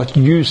than what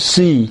you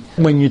see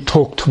when you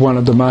talk to one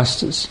of the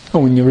masters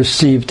or when you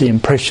receive the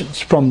impressions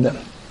from them.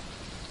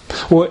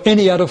 Or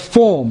any other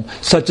form,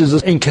 such as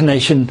the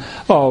incarnation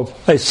of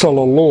a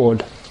solar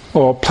lord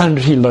or a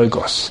planetary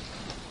logos.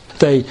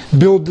 They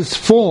build this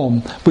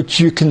form which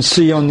you can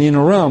see on the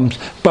inner realms,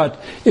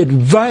 but it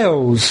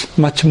veils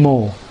much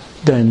more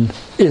than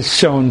is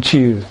shown to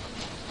you.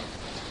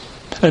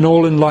 And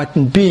all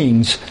enlightened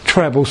beings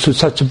travel through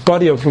such a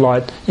body of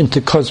light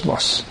into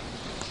cosmos.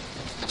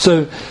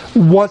 So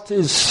what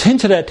is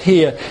hinted at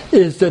here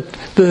is that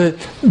the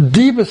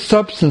deeper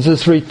substance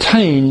is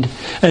retained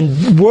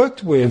and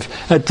worked with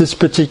at this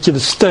particular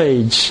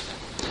stage,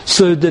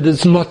 so that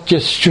it's not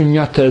just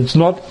shunyata, it's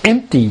not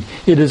empty,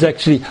 it is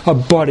actually a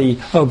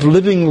body of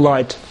living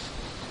light,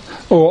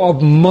 or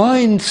of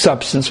mind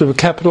substance with a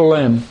capital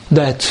M,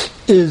 that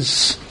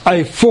is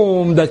a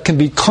form that can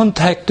be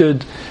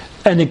contacted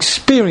and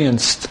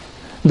experienced,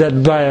 that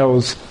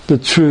veils the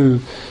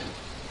true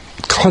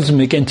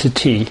cosmic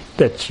entity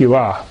that you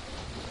are.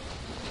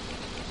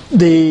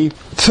 The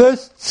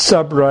first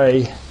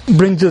sub-ray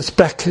brings us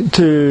back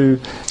to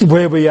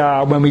where we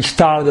are when we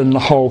started in the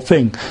whole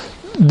thing.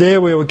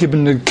 There we were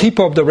given the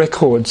keeper of the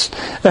records,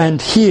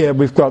 and here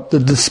we've got the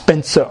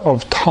dispenser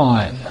of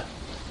time.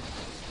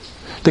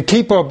 The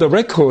keeper of the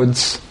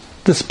records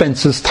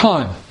dispenses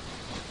time.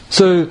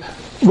 So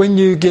when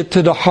you get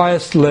to the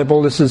highest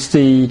level, this is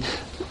the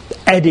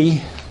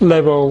Airy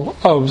level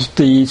of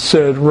the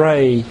third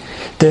ray,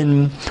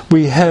 then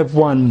we have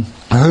one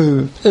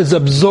who has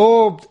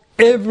absorbed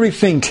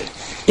everything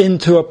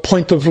into a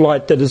point of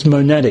light that is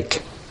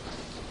monadic.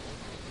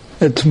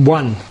 It's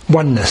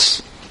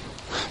oneness.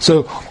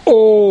 So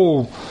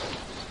all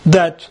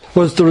that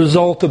was the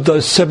result of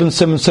those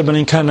 777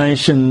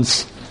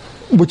 incarnations,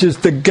 which is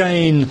the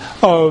gain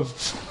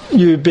of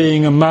you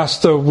being a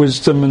master of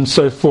wisdom and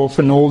so forth,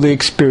 and all the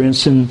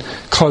experience in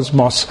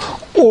cosmos,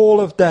 all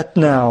of that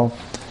now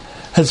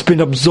has been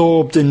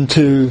absorbed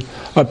into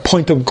a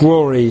point of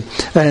glory,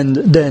 and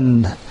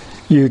then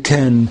you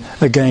can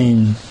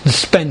again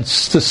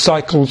dispense the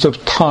cycles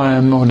of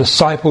time or the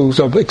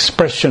cycles of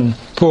expression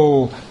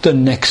for the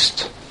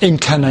next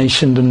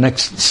incarnation, the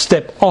next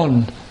step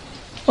on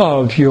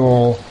of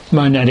your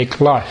monadic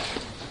life.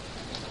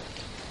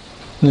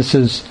 This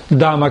is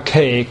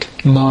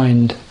Dharmakaic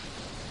mind.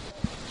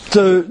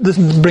 So this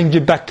brings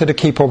you back to the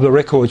keeper of the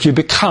records. You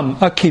become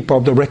a keeper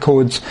of the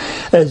records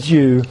as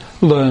you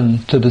learn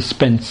to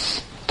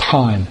dispense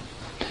time.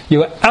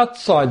 You are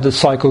outside the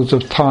cycles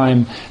of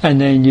time,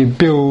 and then you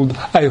build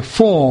a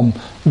form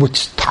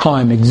which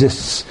time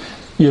exists.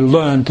 You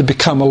learn to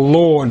become a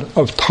lord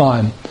of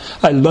time,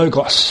 a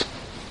logos,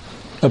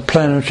 a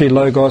planetary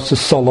logos, a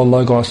solar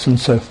logos, and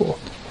so forth.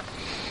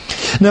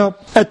 Now,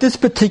 at this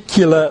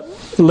particular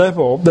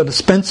level, the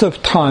dispenser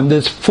of time,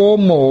 there's 4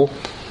 more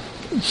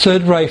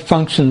third ray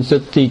functions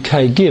that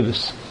DK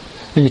gives.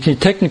 And you can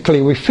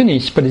technically we're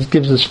finished, but it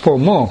gives us 4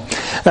 more.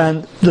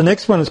 And the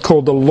next one is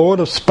called the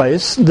Lord of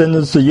Space, then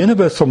there's the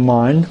Universal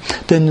Mind,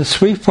 then the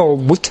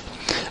Threefold Wick,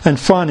 and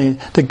finally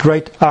the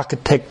Great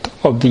Architect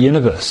of the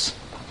Universe.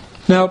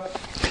 Now,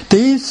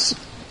 these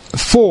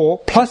 4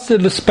 plus the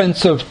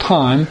Dispenser of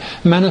Time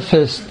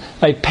manifest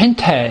a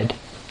pentad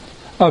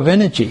of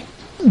energy.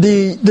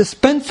 The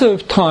Dispenser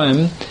of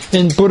Time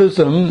in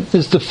Buddhism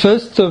is the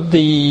first of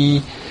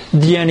the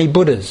Dhyani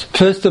Buddhas,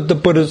 first of the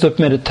Buddhas of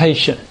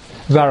meditation,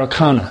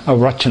 Vairocana, or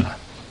Rachana.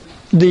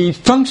 The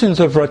functions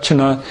of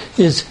Rachana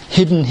is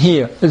hidden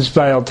here, is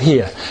veiled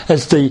here,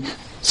 as the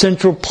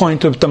central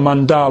point of the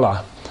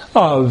mandala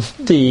of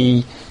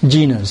the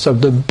jinas,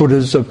 of the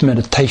Buddhas of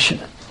meditation.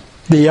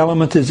 The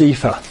element is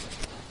ether.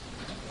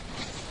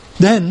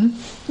 Then,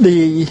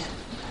 the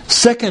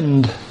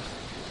second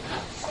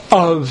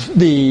of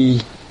the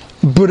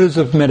Buddhas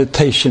of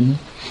meditation,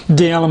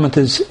 the element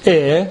is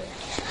air,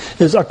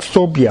 is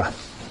obhya,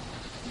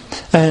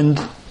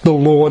 and the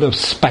Lord of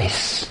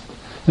Space.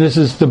 This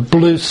is the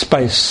blue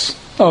space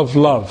of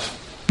love,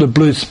 the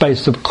blue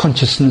space of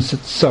consciousness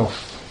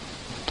itself.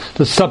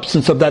 The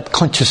substance of that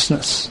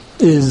consciousness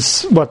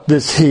is what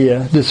this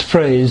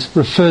phrase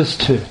refers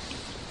to.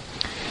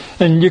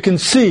 And you can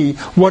see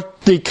what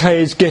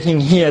decays getting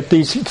here at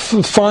these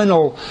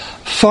final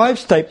 5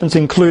 statements,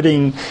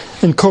 including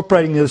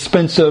incorporating the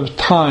Dispenser of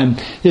Time,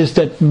 is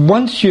that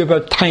once you've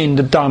attained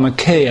the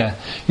Dharmakaya,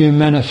 you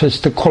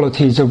manifest the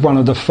qualities of one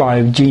of the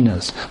 5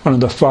 jhanas, one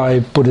of the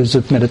 5 Buddhas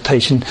of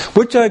meditation,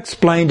 which I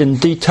explained in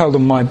detail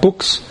in my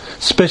books,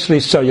 especially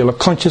Cellular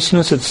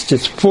Consciousness. It's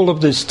just full of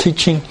this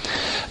teaching.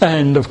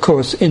 And of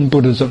course in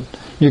Buddhism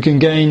you can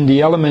gain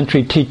the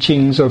elementary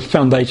teachings of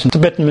Foundation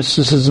Tibetan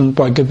Mysticism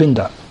by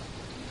Govinda.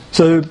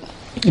 So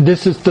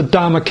this is the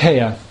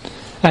Dharmakaya,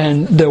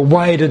 and the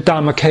way the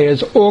Dharmakaya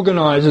is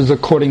organized is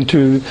according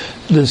to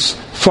this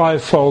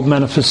 5-fold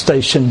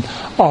manifestation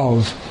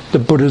of the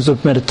Buddhas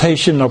of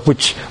meditation, of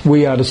which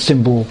we are the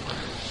symbol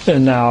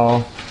in our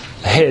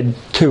head,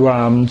 2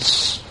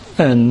 arms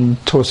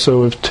and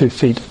torso of 2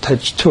 feet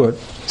attached to it.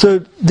 So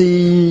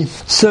the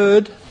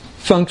third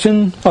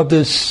function of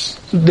these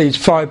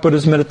 5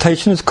 Buddhas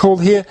meditation is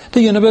called here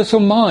the universal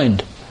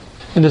mind,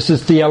 and this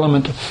is the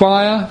element of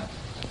fire,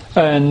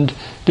 and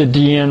the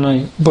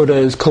dhyana Buddha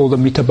is called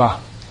Amita.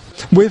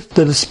 With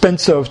the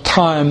Dispenser of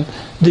Time,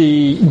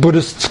 the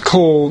Buddhists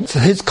call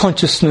his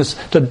consciousness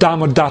the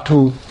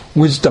Dharmadhatu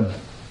wisdom,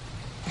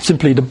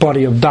 simply the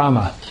body of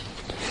Dharma.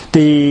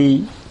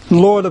 The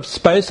Lord of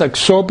Space,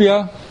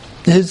 obhya,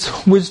 his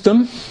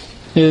wisdom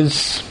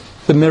is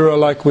the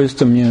mirror-like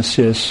wisdom, yes,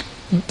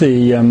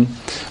 the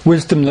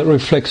wisdom that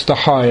reflects the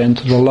higher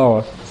into the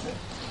lower.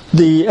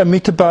 The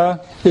Amita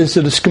is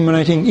the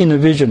discriminating inner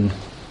vision,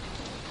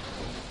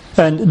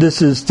 and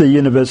this is the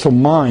universal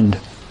mind.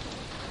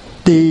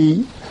 The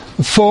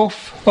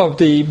 4th of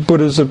the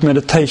Buddhas of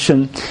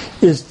meditation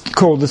is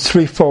called the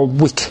Threefold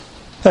Wick,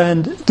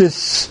 and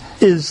this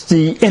is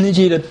the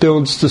energy that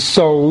builds the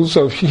souls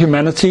of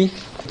humanity,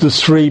 the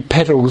 3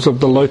 petals of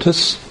the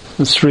lotus,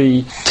 the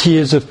 3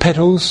 tiers of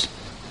petals,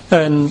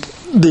 and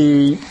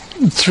the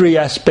 3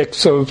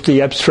 aspects of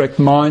the abstract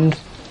mind.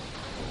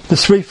 The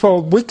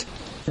Threefold Wick,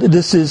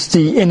 this is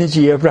the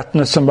energy of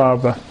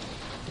Ratnasambhava.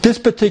 This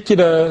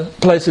particular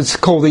place is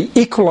called the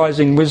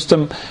equalizing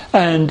wisdom,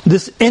 and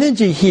this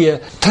energy here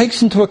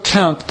takes into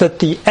account that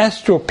the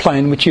astral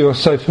plane, which you are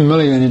so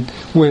familiar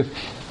with,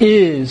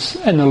 is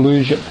an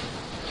illusion.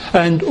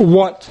 And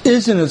what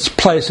is in its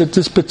place at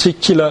this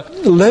particular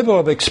level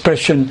of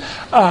expression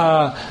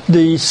are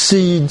the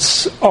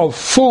seeds of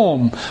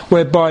form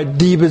whereby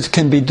devas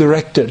can be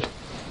directed.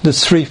 The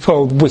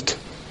Threefold Wick,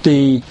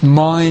 the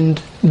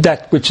mind,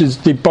 that which is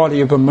the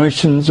body of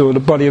emotions or the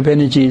body of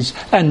energies,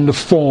 and the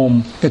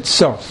form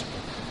itself.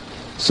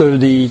 So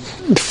the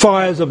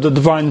fires of the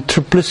divine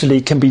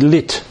triplicity can be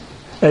lit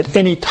at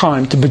any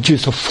time to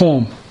produce a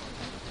form,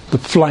 the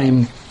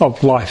flame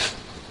of life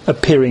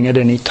appearing at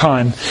any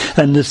time.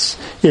 And this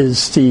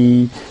is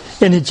the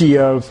energy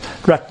of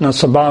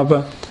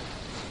Ratnasambhava,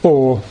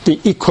 or the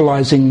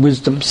equalizing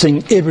wisdom,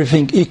 seeing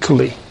everything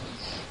equally.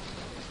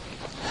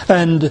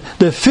 And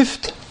the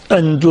 5th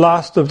and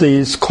last of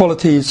these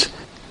qualities,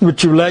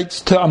 which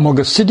relates to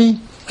Amoghasiddhi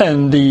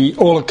and the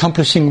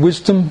all-accomplishing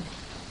wisdom,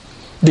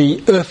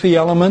 the earthy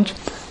element.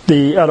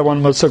 The other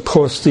one was, of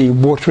course, the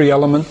watery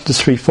element, the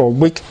Threefold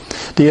Wick.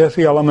 The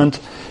earthy element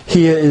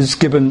here is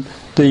given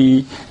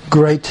the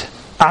great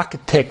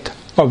architect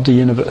of the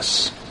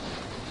universe.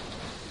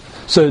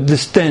 So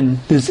this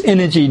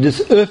energy,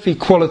 this earthy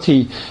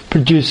quality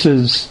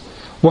produces,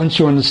 once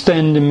you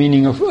understand the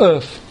meaning of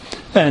earth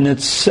and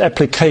its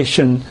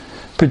application,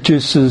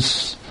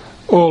 produces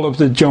all of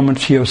the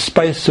geometry of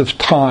space, of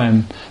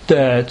time,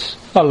 that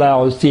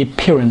allows the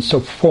appearance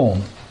of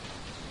form.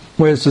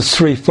 Whereas the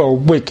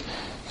Threefold Wick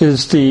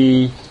is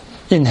the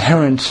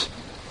inherent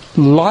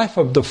life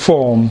of the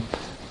form,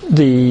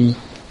 the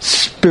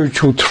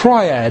spiritual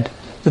triad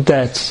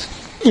that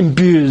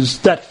imbues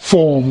that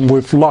form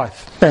with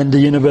life. And the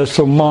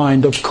universal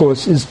mind, of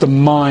course, is the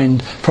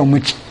mind from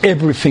which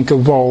everything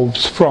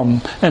evolves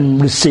from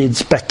and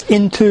recedes back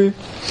into.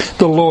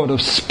 The Lord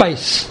of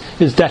Space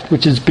is that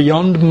which is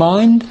beyond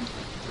mind.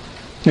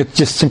 It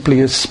just simply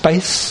is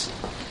space.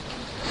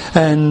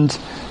 And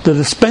the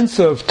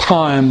Dispenser of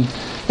Time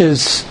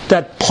is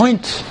that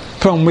point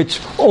from which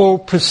all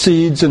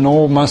proceeds and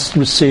all must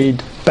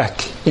recede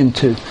back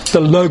into. The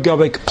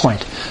logoic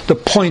point, the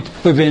point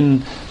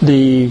within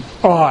the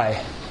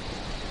eye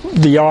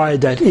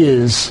that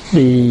is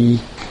the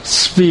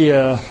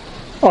sphere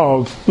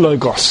of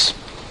Logos.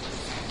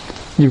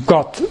 You've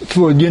got,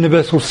 for a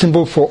universal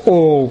symbol for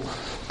all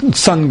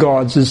sun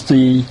gods, is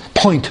the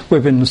point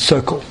within the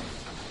circle,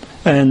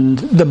 and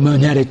the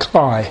monadic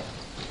eye.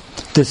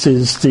 This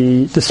is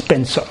the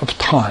Dispenser of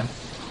Time,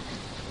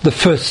 the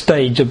first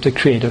stage of the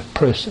creative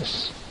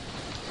process.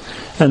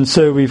 And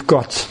so we've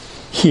got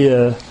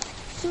here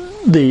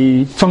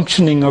the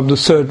functioning of the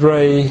third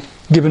ray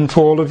given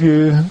for all of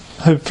you.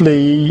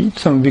 Hopefully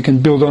some of you can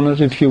build on it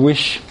if you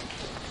wish.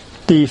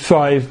 The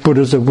 5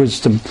 Buddhas of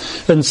wisdom.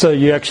 And so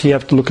you actually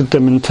have to look at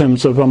them in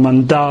terms of a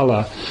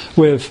mandala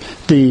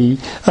with the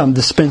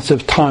Dispenser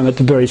of Time at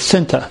the very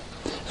centre.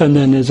 And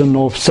then there's a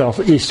north, south,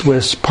 east,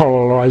 west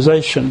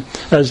polarization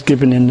as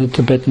given in the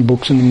Tibetan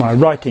books and in my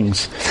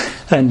writings.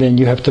 and then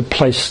you have to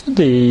place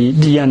the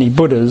Dhyani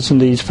Buddhas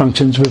and these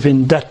functions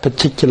within that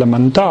particular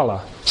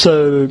mandala.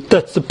 So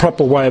that's the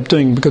proper way of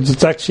doing it, because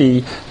it's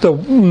actually the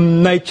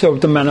nature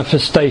of the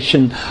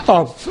manifestation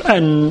of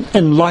an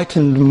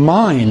enlightened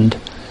mind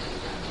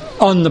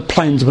on the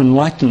planes of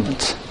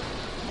enlightenment.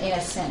 In a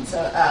sense,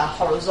 a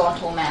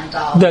horizontal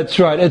mandala. That's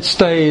right. It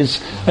stays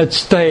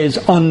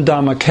on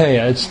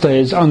Dharmakaya. It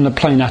stays on the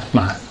plane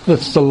Atma.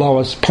 That's the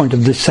lowest point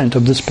of descent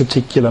of this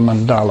particular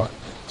mandala.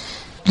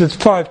 There's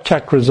 5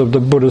 chakras of the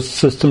Buddhist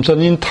system, so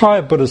the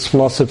entire Buddhist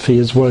philosophy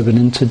is woven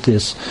into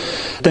this.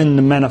 Then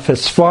the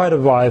manifests five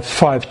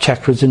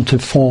chakras into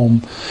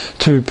form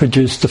to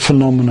produce the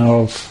phenomena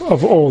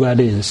of all that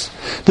is.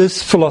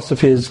 This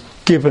philosophy is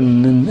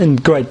given in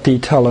great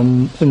detail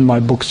in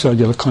my book,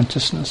 Cellular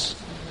Consciousness,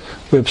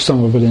 with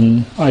some of it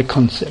in I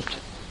Concept.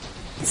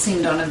 It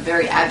seemed on a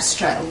very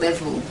abstract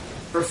level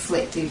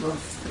reflective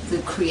of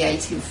the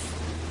creative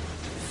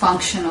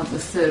function of the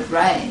third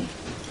ray.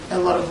 A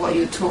lot of what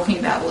you were talking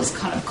about was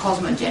kind of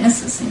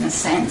cosmogenesis in a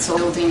sense, or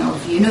building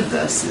of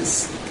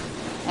universes.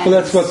 Well,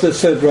 that's what the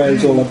third ray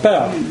is all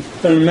about. And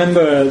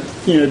remember,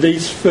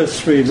 these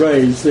first 3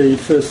 rays, the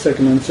first,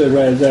 second and third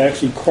rays, are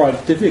actually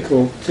quite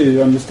difficult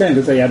to understand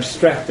because they're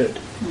abstracted.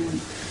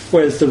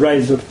 Whereas the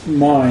rays of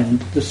mind,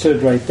 the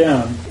third ray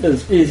down,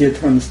 is easier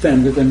to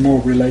understand because they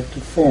more relate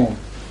to form.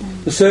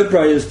 The third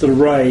ray is the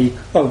ray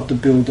of the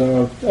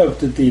builder of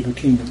the Deva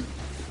kingdom,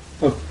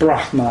 of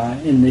Brahma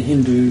in the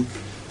Hindu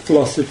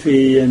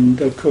philosophy,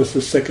 and of course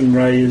the second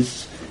ray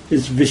is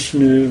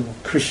Vishnu or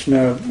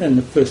Krishna, and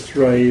the first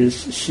ray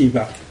is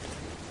Shiva.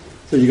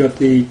 So you've got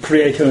the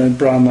creator in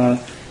Brahma,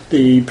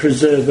 the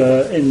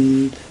preserver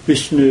in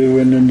Vishnu,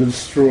 and then the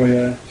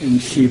destroyer in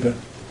Shiva.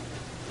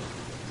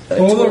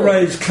 All the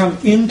rays come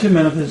into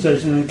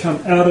manifestation and come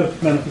out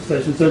of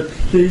manifestation. So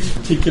these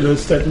particular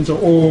statements are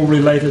all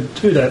related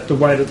to that, the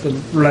way that the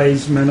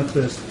rays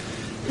manifest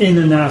in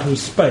and out of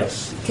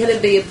space. Can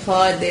it be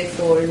applied,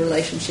 therefore, in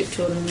relationship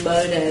to a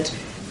monad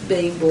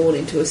being born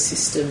into a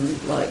system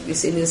like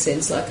this, in a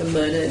sense like a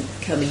monad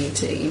coming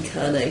into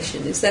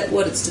incarnation? Is that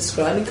what it's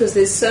describing? Because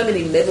there's so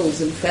many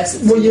levels and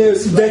facets. Well, yeah,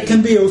 that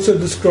can be also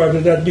described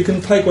as that. You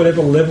can take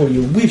whatever level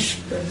you wish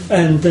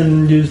and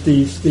then use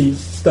these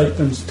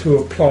statements to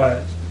apply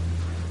it.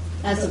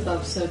 As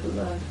above, so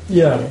below.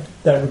 Yeah,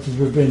 that which is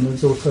within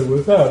is also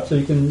without. So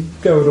you can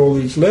go at all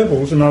these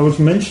levels. And I was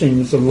mentioning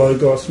there's a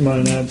logos,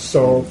 monad,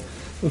 soul,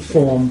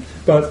 form.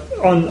 But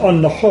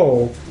on the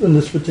whole, in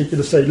this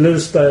particular state, let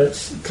us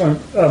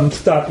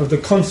start with the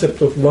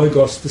concept of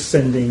logos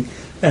descending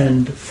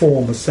and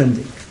form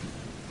ascending.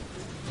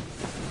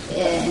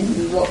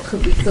 And what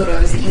could be thought of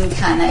as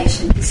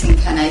incarnation,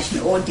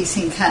 disincarnation, or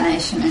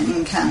disincarnation and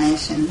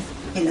incarnation,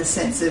 in the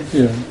sense of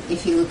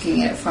if you're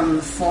looking at it from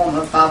the form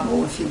above,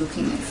 or if you're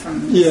looking at it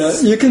from... Yeah,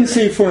 you can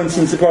see, for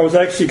instance, if I was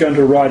actually going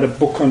to write a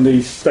book on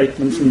these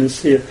statements in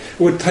this here, it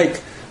would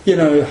take,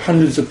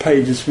 hundreds of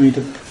pages for me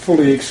to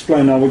fully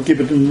explain. I would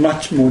give it in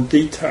much more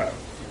detail.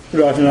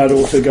 Right, and I'd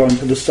also go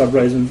into the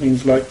sub-rays and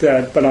things like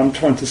that, but I'm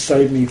trying to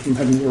save me from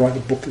having to write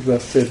a book, as I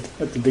said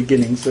at the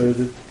beginning, so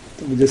that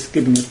we're just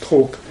giving a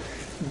talk,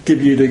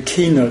 give you the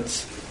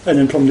keynotes, and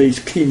then from these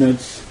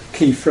keynotes,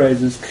 key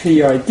phrases,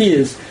 key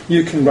ideas,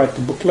 you can write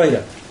the book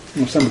later,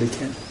 or somebody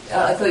can.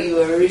 I thought you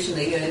were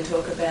originally going to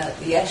talk about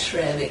the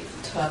ashramic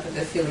type of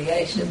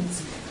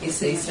affiliations, you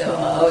see, so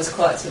I was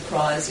quite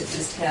surprised at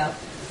just how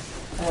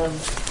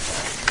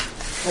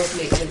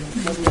cosmic and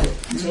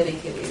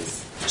cosmogenic it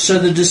is. So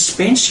the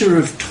Dispenser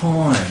of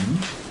Time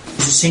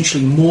is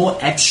essentially more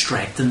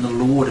abstract than the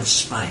Lord of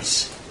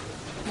Space.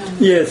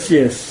 Yes.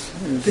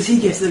 But he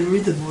gives the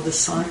rhythm or the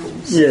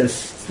cycles.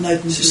 Yes.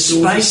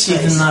 Space,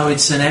 even though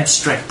it's an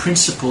abstract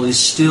principle, is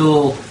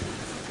still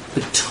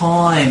the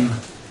time.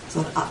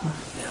 Sort of Atma.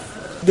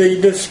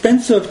 The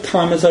Dispenser of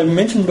Time, as I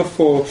mentioned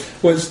before,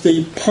 was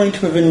the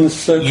point within the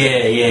circle.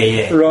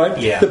 Yeah. Right?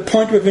 Yeah. The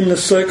point within the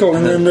circle,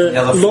 and then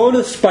the Lord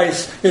of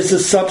Space is the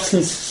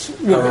substance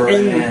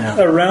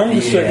around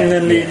the circle, and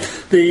then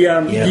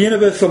the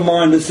universal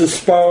mind is the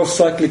spiral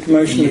cyclic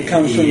motion that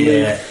comes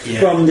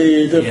from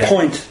the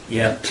point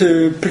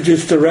to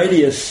produce the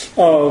radius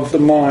of the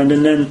mind,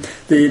 and then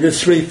the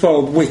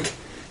threefold wick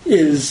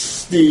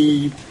is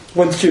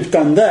once you've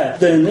done that,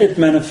 then it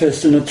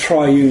manifests in a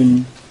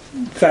triune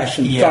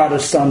fashion, Father,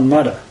 Son,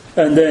 Mother.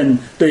 And then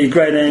the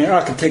great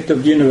architect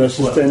of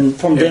universes, then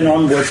from then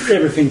onwards,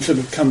 everything sort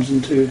of comes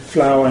into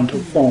flower, into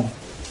form.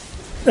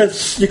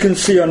 As you can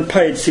see on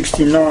page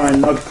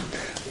 69,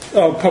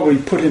 I'll probably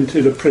put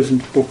into the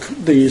present book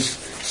these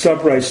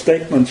sub-ray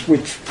statements,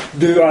 which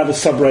are the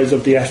sub-rays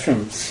of the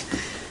ashrams.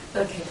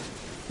 Okay.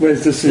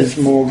 Whereas this is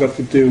more got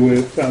to do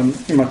with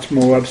much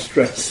more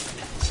abstract.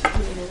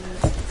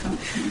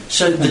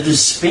 So the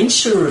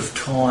Dispenser of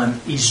Time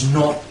is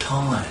not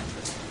time.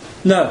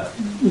 No,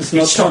 it's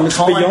not time. It's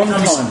beyond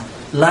time.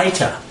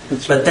 Later,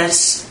 that's but right.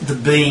 that's the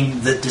being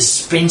that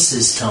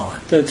dispenses time.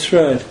 That's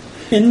right.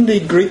 In the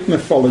Greek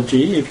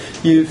mythology,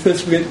 you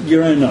first get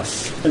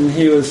Uranus, and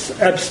he was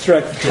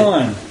abstract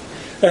time,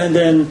 and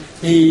then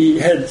he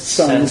had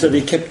sons that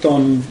he kept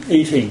on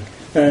eating,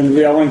 And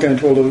I won't go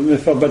into all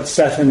of it, but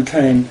Saturn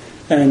came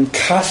and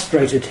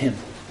castrated him.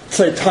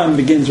 So time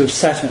begins with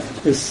Saturn,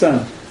 his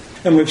son.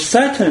 And with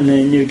Saturn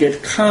then you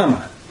get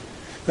karma.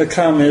 The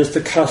karma is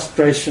the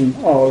castration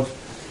of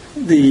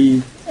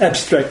the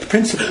abstract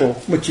principle,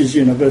 which is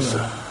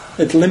universal.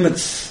 It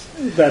limits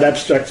that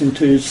abstraction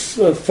to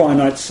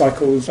finite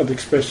cycles of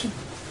expression.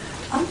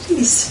 Aren't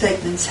these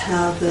statements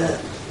how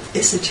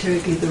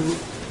esoterically the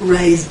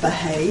rays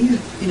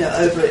behave,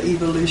 over an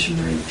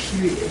evolutionary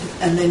period,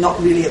 and they're not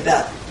really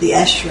about the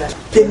ashram.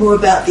 They're more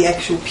about the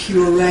actual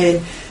pure ray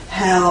and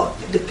how,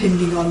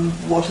 depending on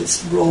what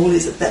its role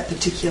is at that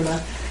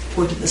particular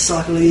point in the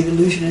cycle of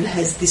evolution, it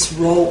has this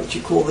role which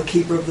you call the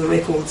keeper of the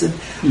records, and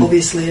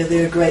obviously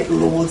there are great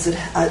lords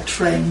that are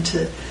trained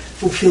to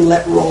fulfill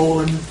that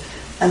role,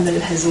 and then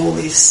it has all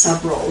these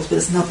sub-roles, but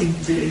it's nothing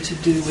really to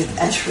do with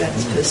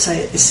ashrams per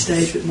se at this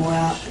stage, but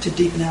more to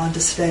deepen our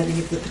understanding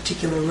of the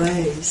particular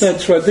rays.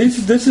 That's right.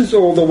 This is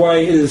all the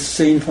way it is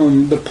seen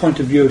from the point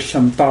of view of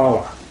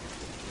Shambhala.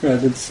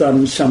 Right, it's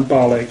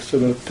Shambhalic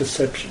sort of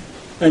perception.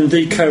 And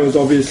DK was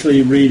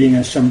obviously reading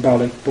a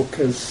Shambhalic book,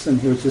 and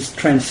he was just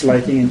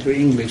translating into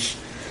English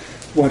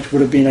what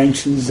would have been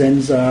ancient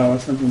Zenza or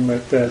something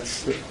like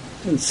that,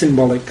 and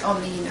symbolic.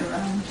 On the inner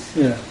realms.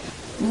 Yeah.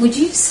 Would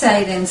you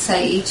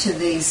say each of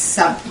these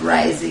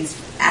sub-rays,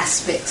 these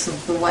aspects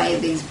of the way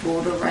these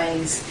broader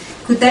rays,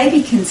 could they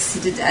be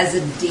considered as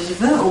a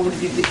diva, or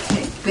would you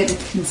better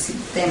consider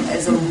them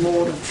as a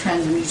lord of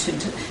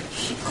transmuted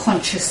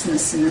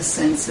consciousness in the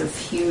sense of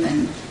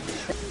human?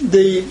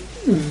 The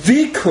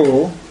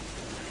vehicle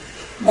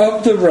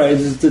of the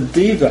rays is the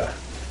diva,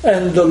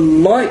 and the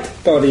light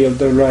body of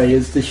the ray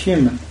is the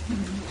human.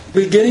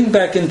 We're getting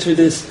back into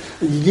this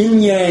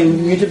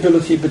yin-yang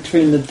mutability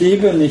between the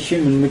diva and the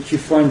human, which you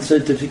find so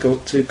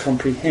difficult to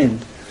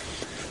comprehend.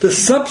 The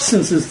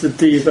substance is the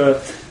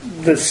diva,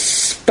 the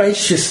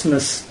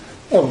spaciousness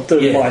of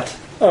the light,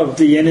 of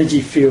the energy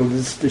field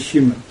is the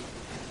human.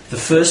 The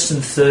first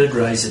and third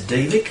rays are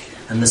divic,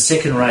 and the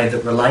second ray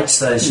that relates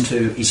those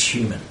two is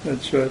human.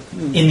 That's right.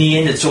 In the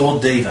end, it's all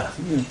diva.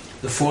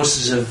 The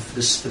forces of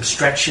this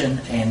abstraction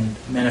and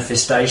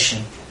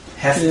manifestation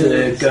have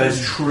to go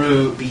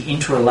through, be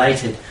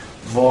interrelated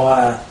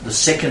via the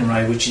second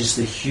ray, which is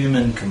the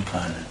human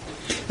component.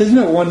 Isn't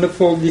it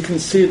wonderful? You can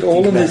see it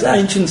all in these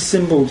ancient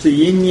symbols. The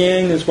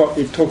yin-yang is what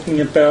we're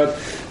talking about,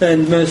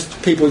 and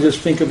most people just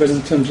think of it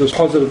in terms of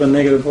positive and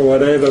negative or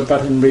whatever,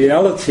 but in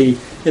reality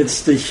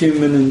it's the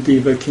human and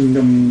diva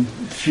kingdom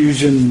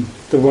fusion,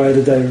 the way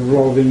that they're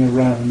revolving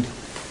around.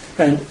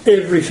 And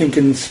everything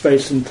in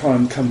space and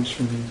time comes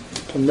from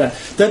that.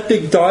 That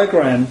big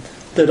diagram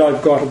that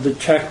I've got of the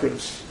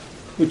chakras,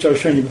 which I've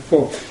shown you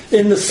before,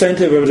 in the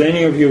centre of it,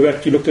 any of you who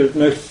actually looked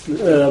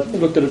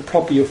at it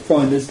properly, you'll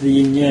find there's the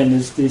yin-yang,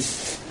 is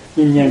this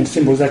yin-yang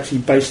symbol is actually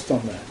based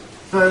on that.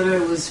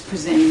 Frodo was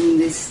presenting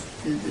this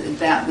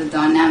about the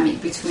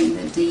dynamic between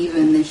the diva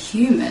and the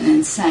human,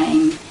 and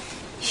saying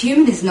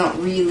human is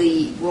not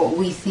really what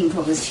we think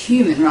of as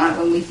human, right?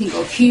 When we think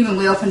of human,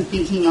 we're often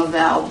thinking of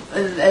our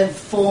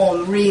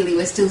form, really.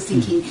 We're still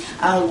thinking,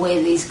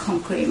 we're these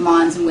concrete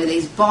minds and we're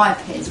these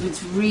bipeds.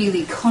 It's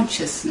really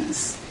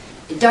consciousness.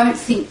 Don't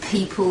think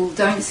people,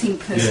 don't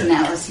think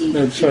personality.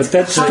 Yeah. That's right,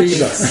 that's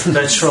diva.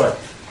 That's right.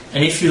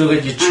 And if you look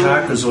at your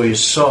chakras or your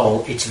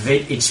soul,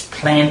 it's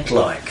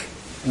plant-like.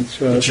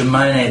 That's right. But your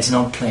monad's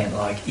not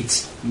plant-like,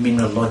 it's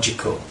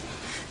mineralogical.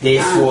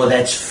 Therefore,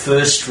 that's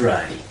first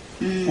ray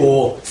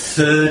or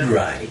third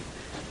ray,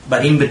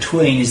 but in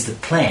between is the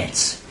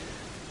plants.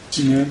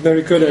 Yeah,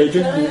 very good,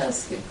 Adrian. Can I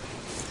ask you,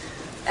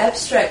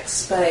 abstract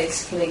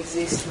space can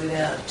exist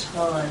without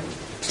time?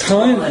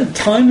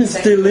 Time is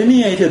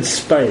delineated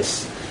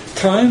space.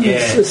 Time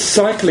is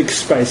cyclic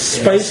space.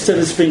 Space that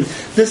has been...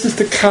 This is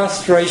the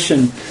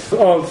castration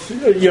of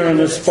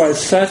Uranus by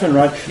Saturn,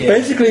 right? Yeah.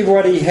 Basically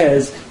what he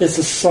has is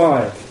a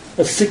scythe,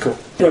 a sickle.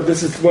 But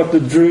this is what the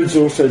Druids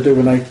also do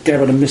when they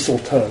gather a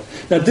mistletoe.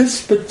 Now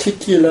this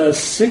particular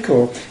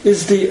sickle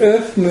is the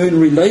Earth-Moon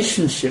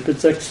relationship.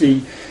 It's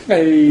actually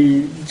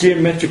a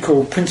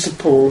geometrical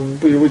principle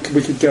we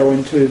could go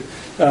into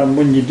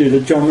when you do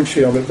the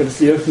geometry of it, but it's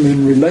the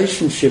Earth-Moon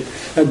relationship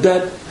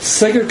that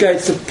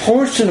segregates a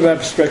portion of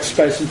abstract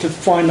space into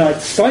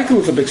finite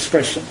cycles of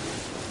expression.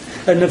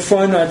 And the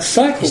finite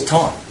cycle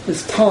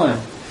is time.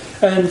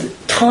 And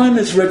time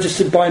is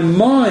registered by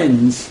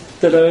minds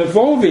that are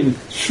evolving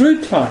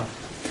through time.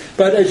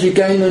 But as you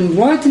gain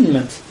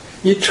enlightenment,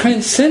 you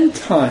transcend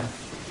time.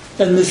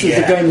 And this is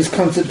again this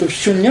concept of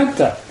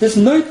shunyata. There's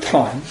no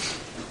time.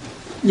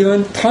 You're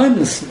in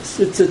timelessness.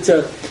 It's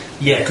a...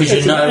 Yeah, because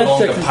you're no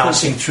longer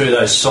passing through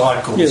those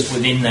cycles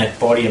within that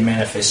body of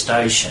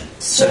manifestation.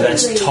 So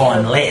that's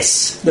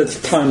timeless. That's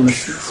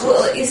timeless.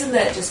 Well, isn't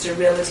that just a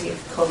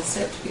relative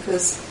concept?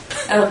 Because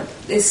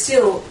there's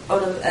still,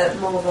 on a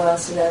more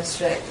vast and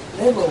abstract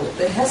level,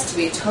 there has to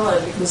be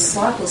time because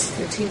cycles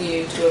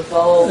continue to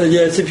evolve.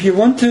 Yes, if you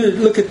want to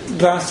look at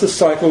vaster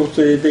cycles,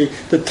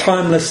 the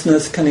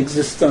timelessness can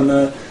exist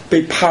on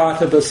be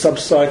part of a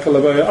sub-cycle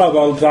of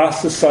a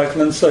vaster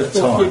cycle and so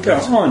forth. You go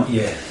on.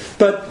 Yeah.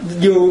 But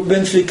you'll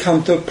eventually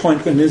come to a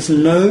point when there's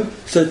no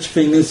such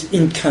thing as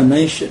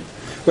incarnation,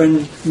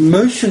 when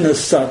motion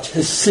as such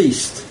has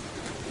ceased.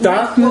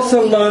 Darkness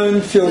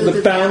alone fill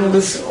the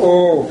boundless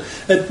all.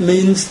 It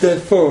means,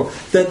 therefore,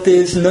 that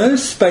there's no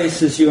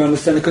space as you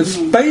understand it, because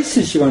space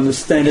as you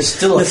understand it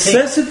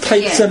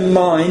necessitates a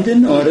mind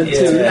in order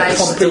to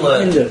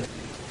comprehend it.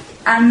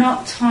 Are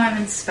not time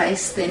and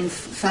space then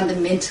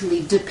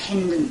fundamentally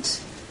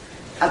dependent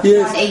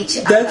upon each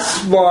other?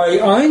 That's why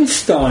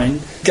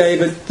Einstein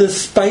gave it the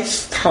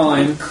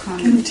space-time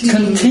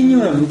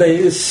continuum. There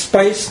is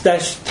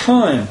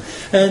space-time.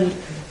 And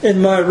in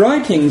my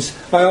writings,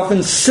 I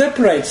often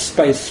separate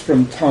space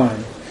from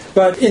time.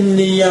 But in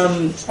the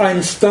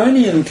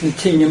Einsteinian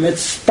continuum,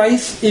 it's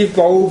space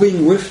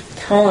evolving with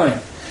time.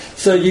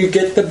 So you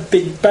get the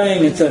Big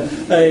Bang. It's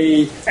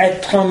a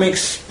atomic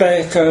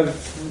speck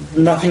of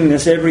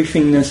nothingness,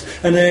 everythingness,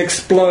 and it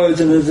explodes,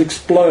 and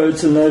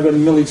over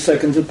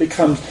milliseconds it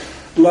becomes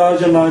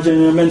larger and larger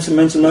and immense,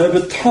 and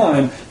over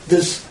time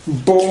this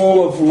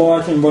ball of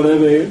light and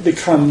whatever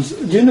becomes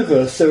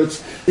universe. So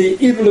it's the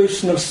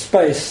evolution of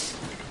space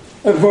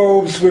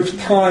evolves with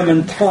time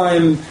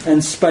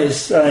and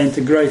space are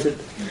integrated.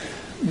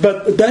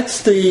 But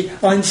that's the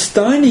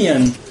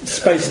Einsteinian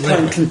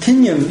space-time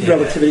continuum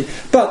relativity.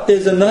 But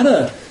there's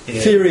another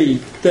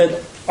theory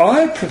that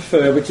I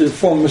prefer, which is a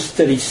form of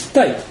steady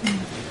state,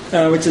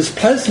 which is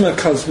plasma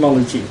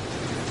cosmology,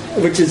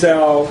 which is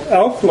our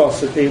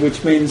philosophy,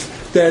 which means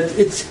that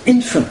it's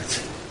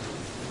infinite.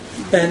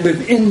 And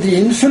within the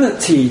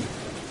infinity,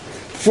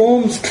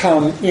 forms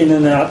come in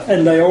and out,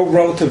 and they're all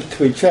relative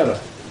to each other.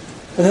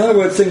 In other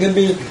words, there can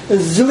be a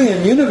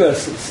zillion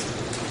universes.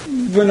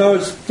 When I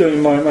was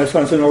doing my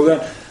science and all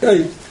that,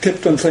 I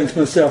kept on saying to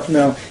myself,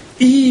 now,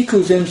 E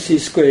equals mc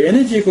squared.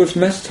 Energy equals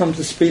mass times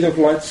the speed of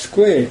light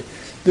squared.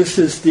 This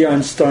is the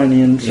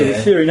Einsteinian sort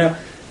of theory. Now,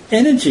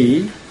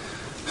 energy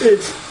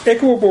is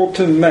equal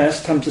to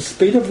mass times the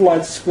speed of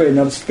light squared.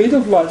 Now, the speed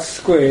of light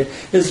squared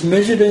is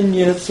measured in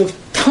units of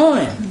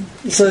time.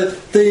 So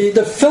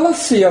the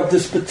fallacy of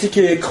this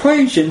particular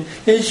equation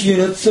is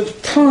units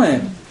of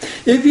time.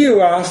 If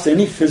you asked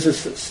any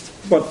physicist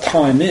what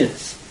time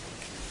is,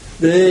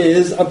 there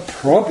is a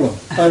problem,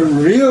 a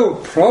real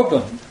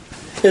problem.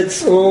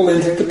 It's all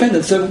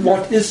interdependent. So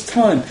what is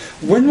time?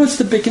 When was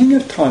the beginning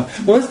of time?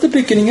 Was the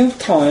beginning of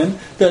time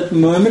that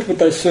moment what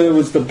they saw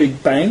was the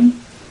Big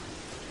Bang?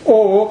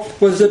 Or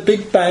was the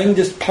Big Bang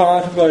just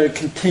part of a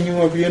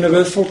continuum of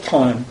universal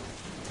time?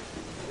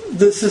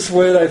 This is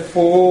where they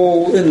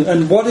fall in.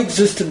 And what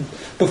existed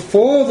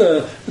before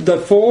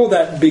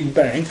that Big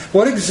Bang?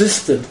 What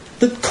existed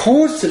that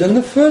caused it in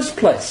the first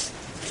place?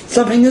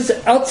 Something that's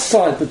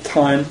outside the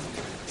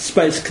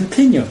time-space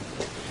continuum.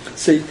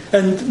 See,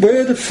 and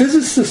where the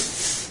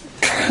physicists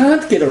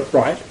can't get it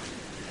right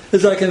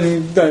is they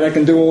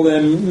can do all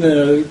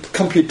their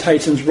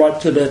computations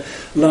right to the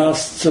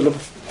last sort of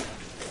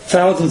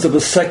thousandths of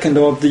a second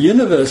of the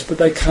universe, but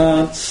they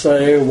can't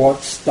say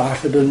what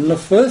started it in the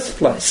first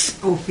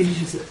place. Or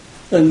finishes it.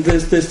 And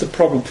there's the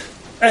problem.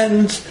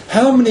 And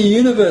how many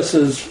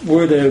universes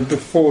were there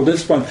before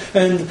this one?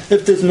 And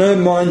if there's no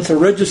mind to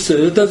register,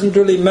 it doesn't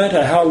really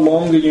matter how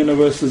long the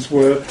universes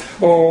were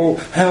or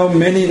how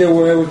many there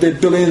were, if they're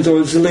billions or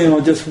a zillion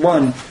or just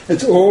one.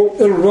 It's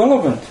all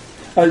irrelevant.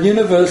 A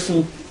universe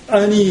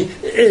only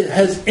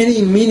has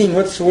any meaning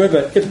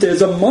whatsoever if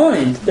there's a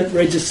mind that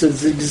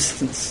registers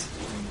existence.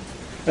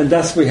 And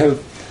thus we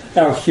have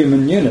our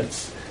human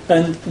units.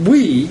 And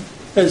we,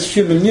 as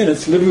human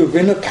units, live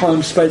within a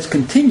time-space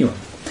continuum.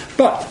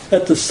 But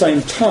at the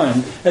same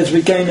time, as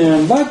we gain our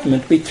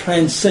enlightenment, we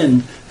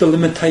transcend the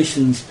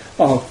limitations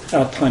of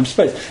our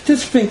time-space.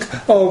 Just think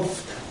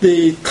of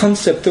the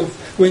concept of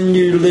when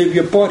you leave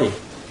your body.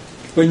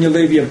 When you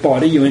leave your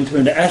body, you enter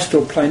into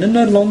astral plane, and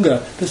no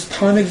longer does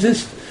time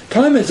exist.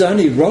 Time is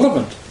only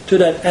relevant to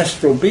that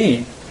astral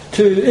being,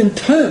 in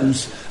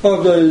terms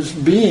of those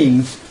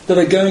beings that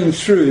are going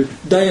through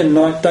day and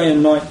night, day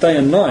and night, day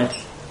and night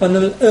on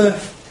the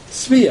earth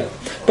sphere.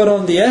 But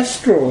on the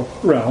astral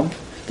realm,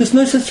 there's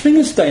no such thing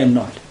as day and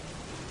night.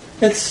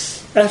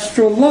 It's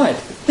astral light.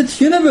 It's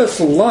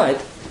universal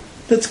light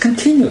that's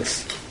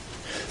continuous.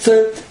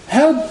 So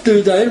how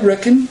do they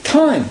reckon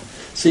time?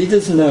 See,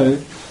 there's no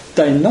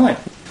day and night.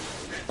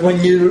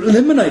 When you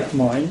eliminate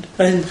mind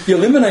and you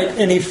eliminate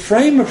any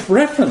frame of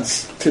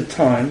reference to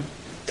time,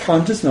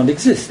 time does not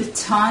exist. The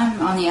time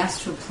on the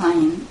astral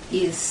plane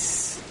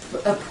is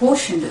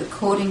apportioned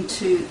according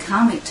to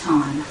karmic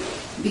time,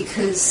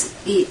 because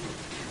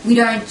we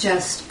don't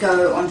just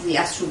go onto the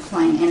astral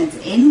plane and it's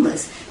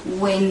endless.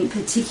 When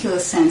particular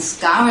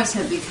sanskaras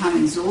have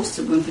become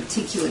exhausted, when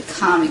particular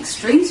karmic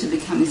streams have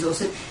become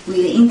exhausted,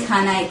 we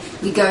incarnate,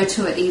 we go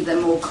to it either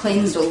more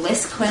cleansed or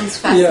less cleansed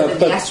facet of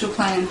the astral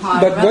plane and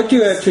higher. But what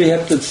you actually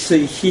have to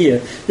see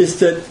here is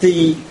that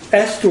the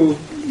astral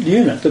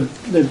unit,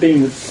 the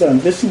being that's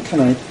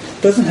disincarnate,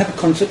 doesn't have a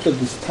concept of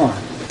this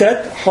time.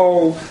 That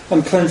whole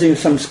cleansing of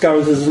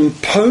samskaras is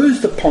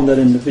imposed upon that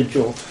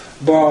individual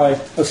by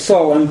a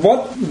soul. And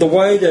the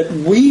way that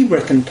we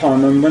reckon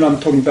time, and when I'm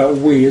talking about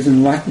we as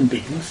enlightened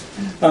beings,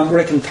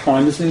 reckon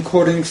time is in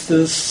accordance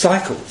to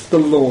cycles, the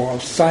law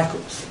of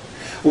cycles.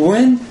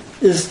 When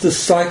is the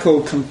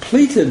cycle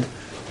completed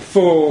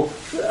for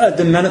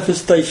the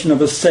manifestation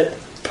of a set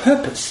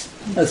purpose,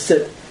 a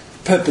set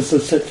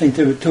thing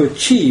to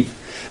achieve?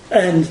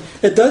 And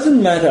it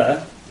doesn't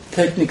matter,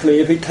 technically,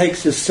 if he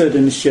takes a third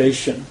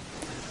initiation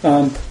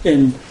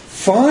in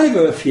 5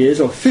 Earth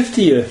years or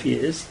 50 Earth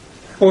years,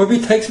 or if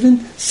he takes it in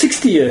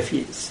 60 Earth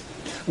years.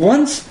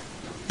 Once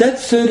that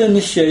third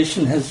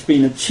initiation has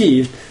been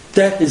achieved,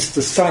 that is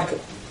the cycle.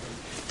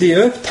 The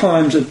Earth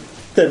times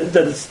that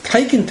it's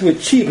taken to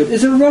achieve it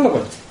is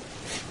irrelevant.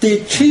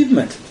 The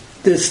achievement,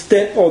 the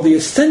step or the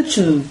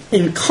ascension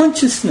in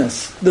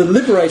consciousness, the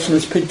liberation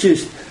is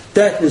produced,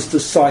 that is the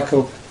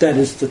cycle, that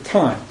is the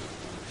time.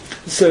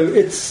 So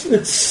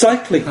it's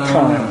cyclic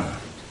time.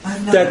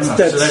 So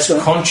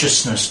that's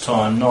consciousness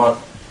time,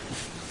 not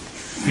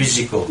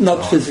physical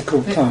time.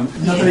 Physical time.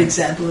 Another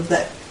example of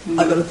that,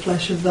 I got a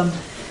flash of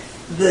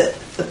the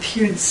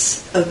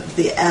appearance of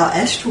our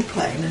astral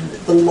plane and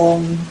the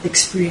long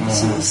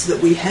experiences that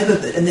we have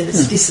of it, and then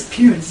its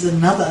disappearance is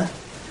another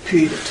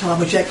period of time,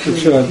 which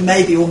actually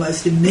may be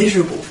almost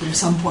immeasurable from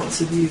some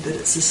points of view, but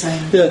it's the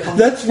same. Yeah,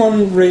 that's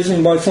one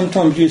reason why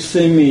sometimes you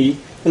see me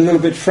a little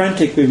bit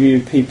frantic with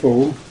you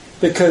people,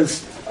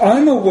 because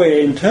I'm aware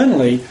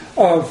internally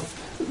of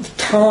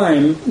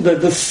time,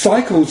 the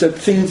cycles that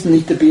things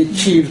need to be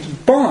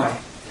achieved by.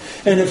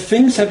 And if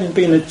things haven't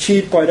been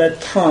achieved by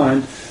that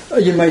time,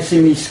 you may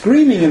see me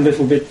screaming a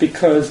little bit,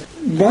 because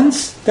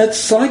once that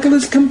cycle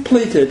is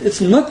completed,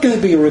 it's not going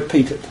to be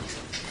repeated.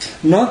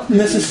 Not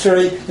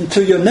necessary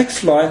until your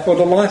next life or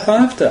the life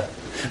after.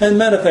 And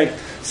matter of fact,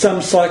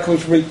 some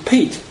cycles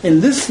repeat in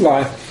this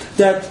life,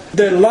 that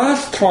the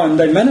last time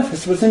they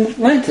manifest was in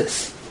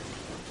Atlantis.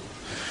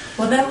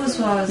 Well, that was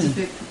why I was a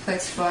bit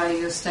perplexed by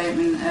your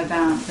statement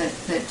about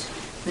that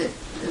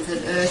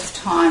Earth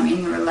time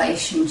in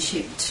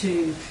relationship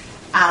to,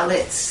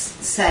 let's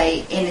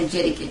say,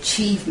 energetic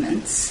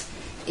achievements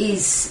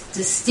is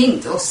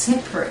distinct or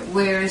separate,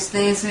 whereas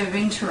there's an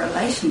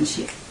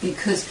interrelationship,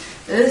 because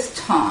Earth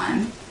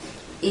time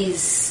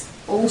is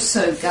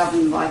also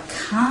governed by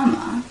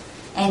karma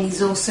and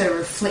is also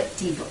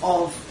reflective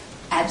of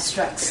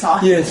abstract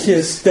cycles.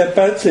 Yes, that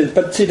both is.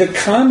 But see, the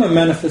karma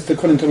manifests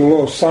according to the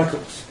law of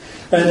cycles.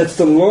 And it's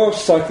the law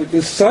of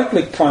the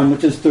cyclic time,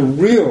 which is the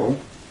real.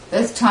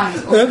 Earth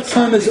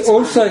time is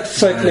also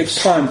cyclic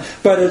time,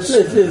 but it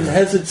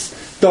has its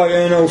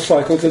diurnal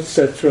cycles,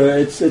 etc.,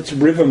 its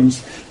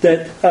rhythms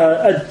that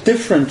are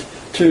different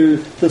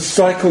to the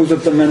cycles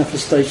of the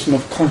manifestation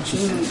of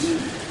consciousness.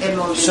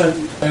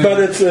 But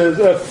it's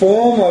a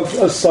form of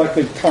a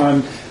cyclic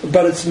time,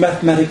 but it's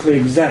mathematically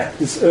exact.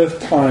 This Earth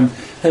time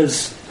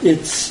has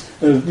its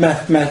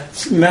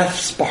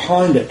maths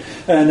behind it,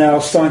 and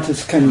our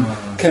scientists can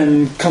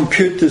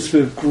compute this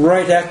with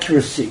great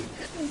accuracy.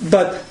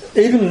 But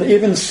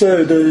even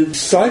so, the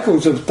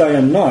cycles of day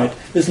and night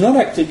is not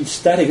actually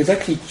static. It's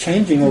actually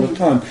changing all the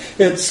time.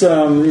 It's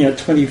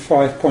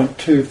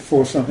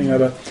 25.24 something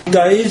other.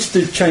 Days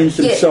do change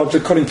themselves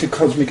according to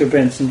cosmic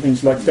events and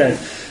things like that.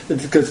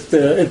 Because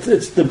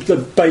it's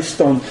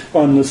based on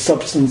the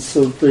substance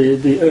of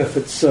the Earth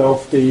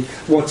itself,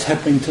 what's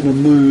happening to the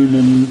Moon,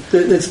 and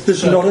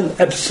there's not an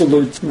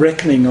absolute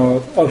reckoning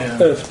of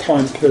Earth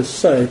time per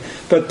se,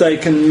 but they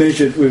can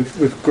measure it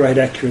with great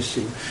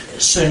accuracy.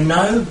 So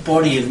no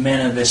body of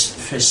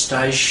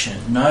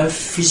manifestation, no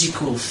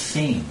physical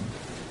thing,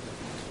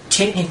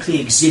 technically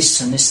exists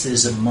unless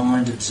there's a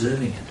mind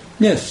observing it.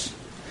 Yes.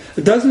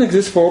 It doesn't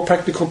exist for all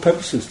practical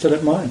purposes to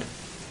that mind.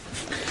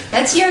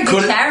 That's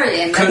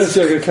Yogicarian. That's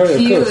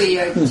purely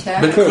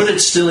Yogicarian. But could it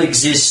still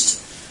exist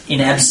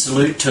in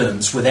absolute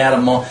terms without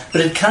a mind?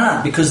 But it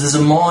can't, because there's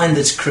a mind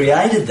that's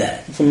created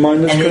that. It's a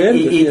mind that's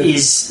created it. It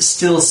is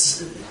still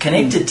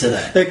connected to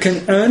that. It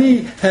can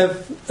only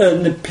have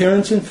an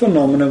appearance in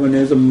phenomena when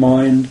there's a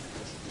mind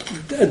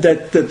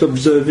that's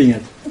observing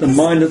it. The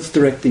mind that's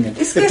directing it.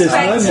 This goes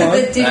back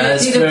to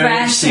did a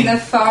branch in the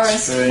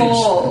forest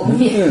fall?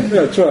 Yeah,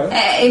 that's right.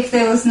 If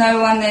there was no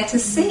one there to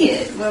see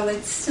it, well,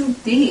 it still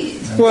did.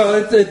 Well,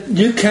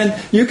 you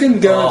can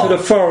go into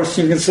the forest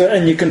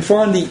and you can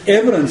find the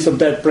evidence of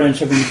that branch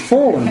having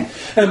fallen.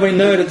 And we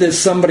know that there's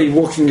somebody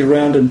walking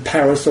around in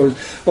Paris or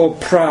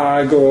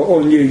Prague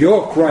or New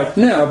York right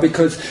now,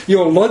 because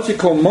your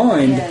logical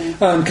mind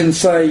can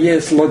say,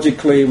 yes,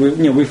 logically,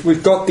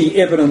 we've got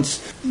the evidence,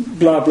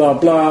 blah, blah,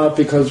 blah,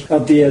 because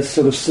of the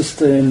sort of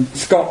sister in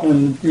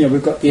Scotland,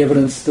 we've got the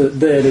evidence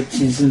that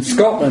she's in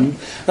Scotland.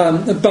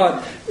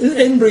 But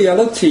in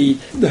reality,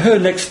 her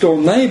next door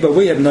neighbour,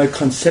 we have no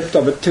concept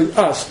of it. To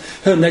us,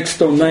 her next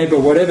door neighbour,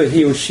 whatever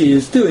he or she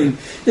is doing,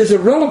 is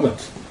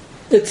irrelevant.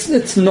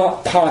 It's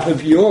not part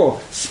of your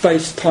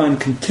space-time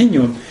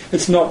continuum.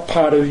 It's not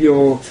part of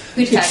your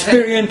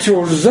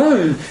experiential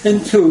zone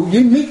until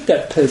you meet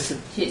that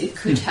person. It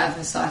could have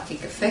a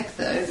psychic effect,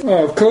 though.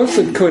 Oh, of course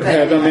it could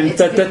have. I mean,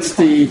 that's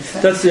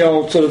the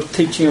old sort of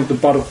teaching of the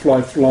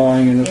butterfly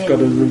flying, and it's got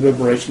a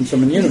reverberation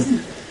from the universe.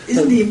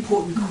 Isn't the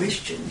important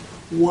question,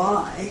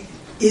 why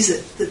is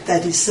it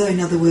that is so? In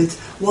other words,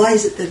 why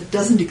is it that it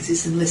doesn't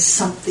exist unless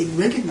something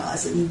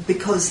recognises it? And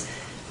because,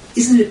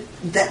 isn't it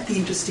that the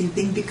interesting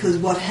thing? Because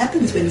what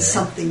happens when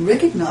something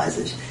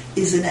recognises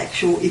is an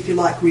actual, if you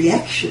like,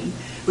 reaction,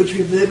 which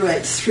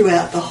reverberates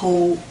throughout the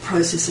whole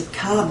process of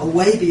karma,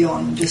 way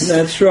beyond just...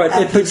 That's right.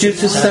 It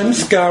produces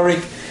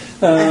samskaric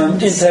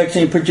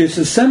interaction. It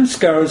produces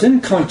samskaras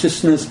in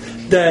consciousness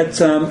that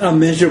are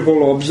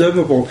measurable or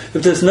observable.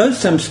 If there's no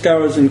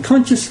samskaras in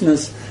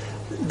consciousness,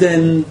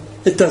 then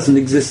it doesn't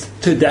exist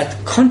to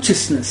that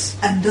consciousness.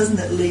 And doesn't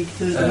it lead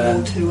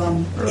furthermore to,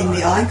 in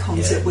the eye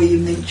concept where you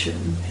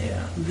mention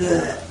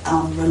the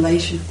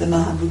relation, the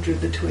Mahamudra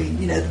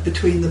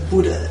between the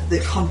Buddha,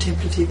 the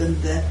contemplative,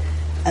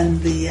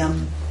 and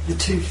the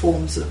two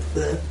forms of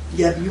the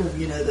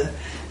Yabyum,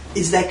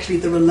 is actually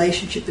the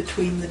relationship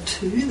between the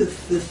two, the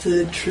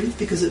third truth,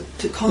 because it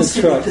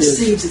constantly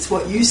perceives, it's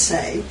what you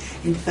say,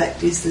 in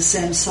fact, is the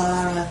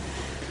samsara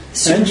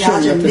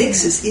Sunyata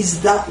nexus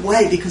is that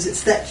way, because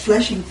it's that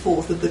flashing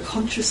forth of the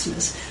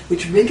consciousness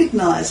which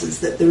recognises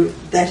that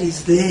that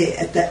is there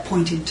at that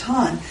point in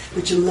time,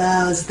 which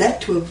allows that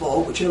to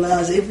evolve, which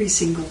allows every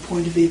single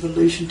point of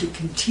evolution to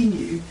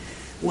continue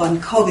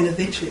one cog, and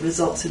eventually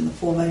results in the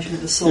formation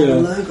of the solar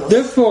logos.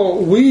 Therefore,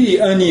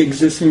 we only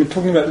exist, and we're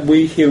talking about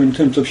we here in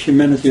terms of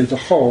humanity as a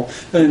whole,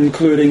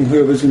 including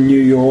whoever's in New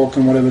York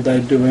and whatever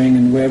they're doing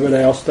and wherever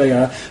else they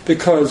are,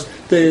 because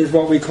there's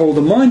what we call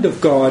the mind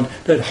of God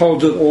that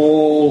holds it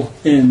all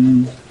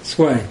in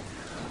sway,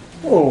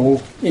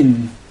 all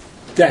in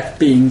that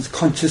being's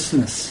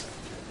consciousness.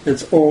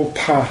 It's all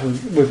part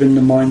of within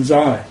the mind's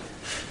eye.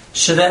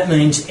 So that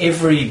means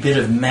every bit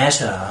of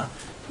matter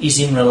is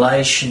in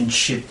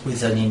relationship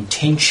with an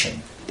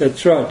intention.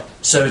 That's right.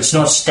 So it's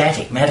not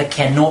static. Matter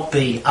cannot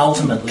be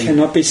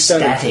ultimately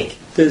static.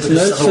 There's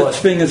no such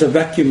thing as a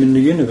vacuum in the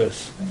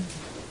universe.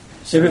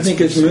 So everything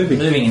is moving.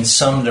 Moving in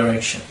some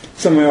direction.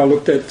 Somewhere I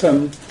looked at,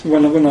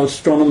 when I was an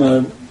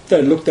astronomer,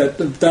 they looked at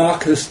the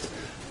darkest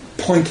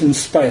point in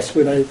space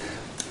where they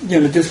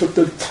just looked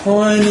at a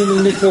tiny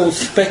little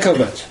speck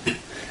of it.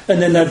 And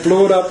then they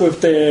blew it up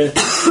with their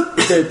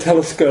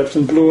telescopes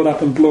and blew it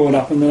up, and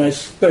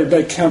then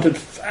they counted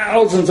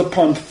thousands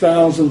upon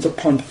thousands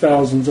upon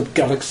thousands of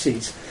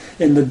galaxies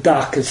in the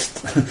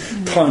darkest,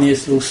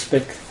 tiniest little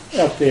speck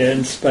out there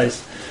in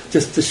space,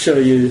 just to show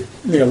you,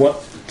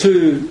 what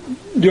to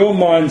your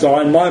mind's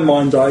eye and my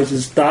mind's eye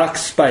is dark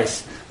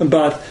space.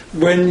 But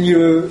when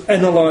you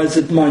analyse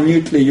it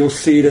minutely, you'll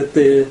see that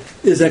there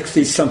is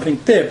actually something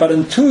there. But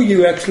until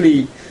you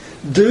actually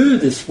do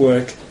this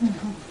work,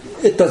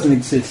 it doesn't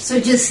exist. So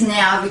just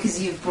now,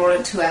 because you've brought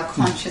it to our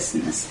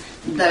consciousness,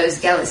 those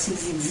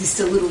galaxies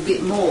exist a little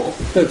bit more.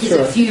 That's because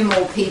a few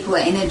more people are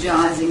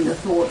energising the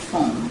thought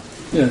form.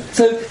 Yeah.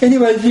 So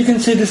anyway, you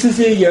can see this is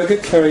the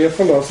Yogacarya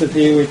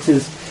philosophy, which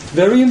is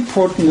very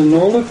important in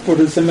all of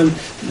Buddhism, and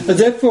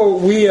therefore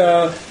we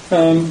are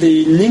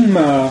the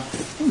Nyingma,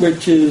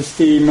 which is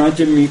the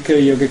Madhyamika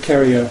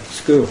Yogacarya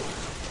school.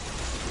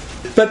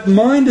 But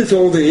mind is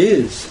all there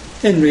is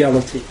in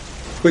reality,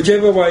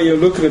 whichever way you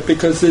look at it,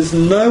 because there's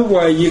no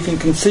way you can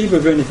conceive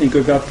of anything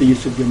without the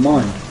use of your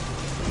mind.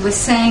 We're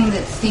saying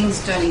that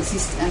things don't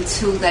exist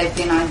until they've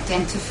been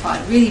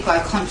identified, really by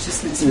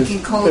consciousness. Yes, we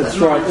can call that's it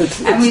right. mind. It's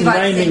we've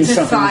naming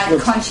identified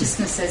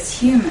consciousness as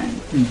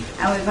human,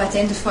 and we've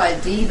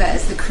identified Deva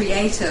as the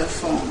creator of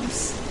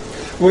forms.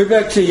 We've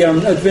actually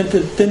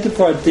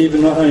identified Deva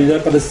not only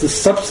that, but as the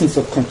substance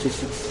of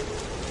consciousness.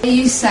 Are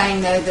you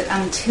saying, though, that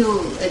until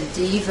a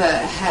Deva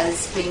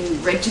has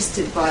been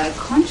registered by a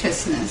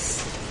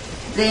consciousness,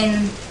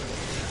 then...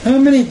 How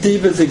many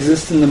Devas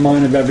exist in the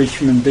mind of average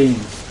human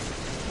beings?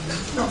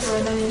 Not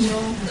very many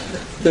more.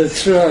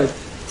 That's right.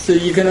 So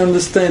you can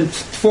understand,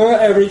 for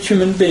average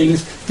human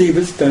beings,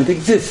 Devas don't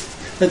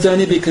exist. It's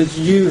only because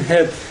you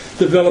have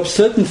developed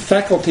certain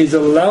faculties that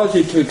allows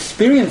you to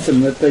experience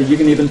them, that you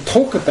can even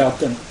talk about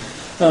them.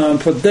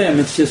 For them,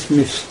 it's just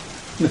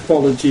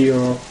mythology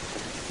or,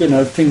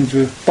 things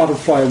with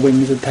butterfly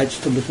wings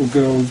attached to little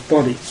girls'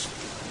 bodies.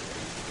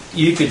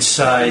 You could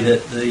say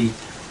that the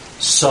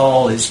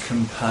soul is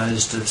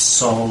composed of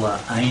solar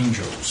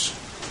angels.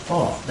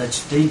 Oh,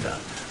 that's Deva.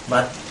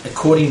 But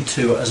according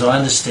to, as I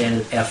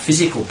understand it, our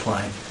physical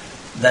plane,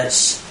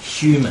 that's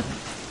human.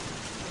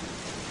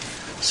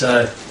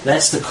 So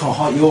that's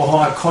your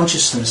higher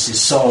consciousness is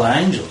solar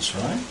angels,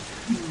 right?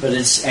 But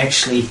it's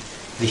actually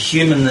the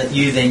human that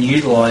you then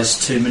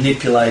utilise to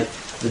manipulate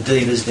the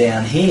Devas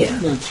down here.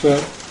 That's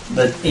right.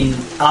 But in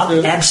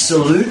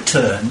absolute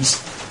terms,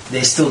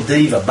 they're still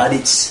Deva, but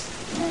it's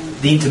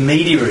the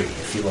intermediary,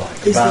 if you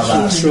like.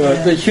 That's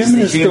right. The human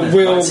is the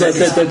will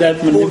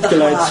that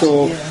manipulates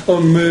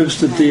or moves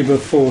the Deva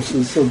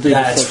forces. Or Deva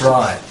that's forces.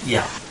 right,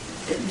 yeah.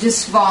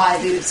 just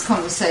via this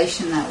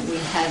conversation that we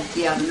had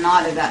the other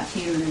night about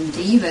human and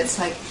diva, it's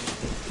like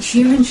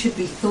human should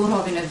be thought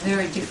of in a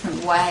very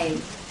different way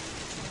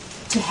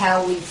to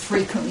how we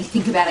frequently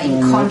think about it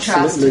in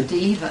contrast to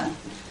diva.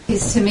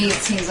 Because to me it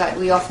seems like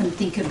we often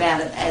think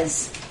about it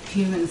as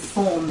human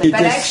form, but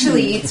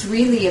actually it's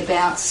really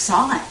about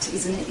sight,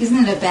 isn't it?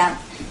 Isn't it about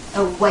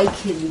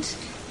awakened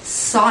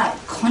sight,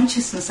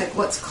 consciousness? Like,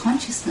 what's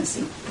consciousness?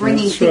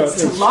 Bringing things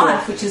to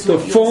life, which is what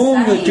you're saying. The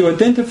form that you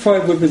identify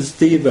with is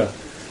diva.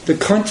 The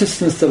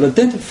consciousness that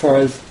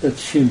identifies,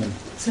 that's human.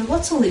 So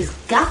what's all this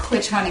guck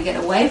we're trying to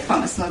get away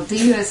from? It's not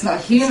diva, it's not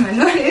human.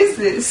 What is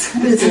this?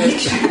 There's a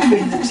mixture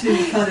between the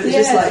two, kind of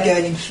just like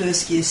going in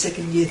first year,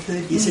 second year,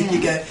 third year. So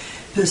you go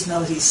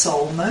personality,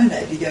 soul,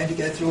 monad. You're going to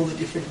go through all the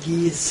different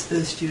years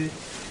first year.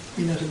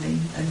 You know what I mean?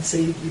 And so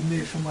you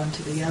move from one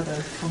to the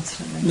other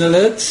constantly. Now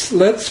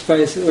let's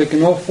face it, we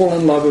can all fall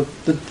in love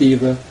with the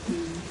diva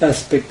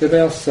aspect of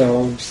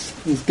ourselves.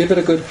 Let's give it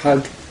a good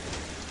hug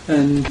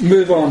and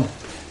move on.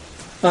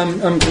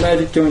 I'm glad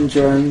that you're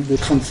enjoying the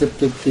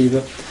concept of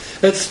diva.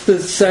 It's the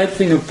sad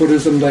thing of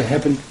Buddhism, they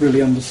haven't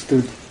really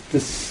understood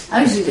this.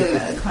 I usually do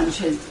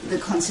the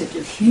concept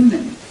of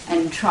human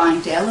and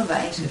trying to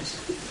elevate it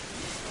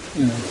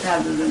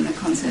rather than the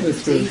concept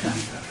of diva.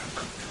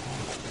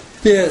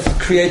 Yes,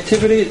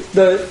 creativity,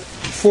 the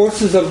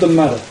forces of the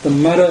mother. The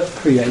mother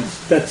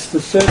creates. That's the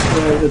third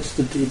way, that's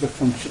the diva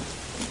function.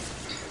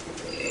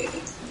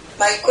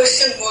 My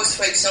question was,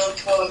 for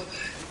example,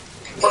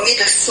 for me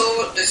the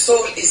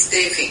soul is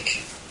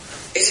Devic.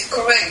 Is it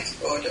correct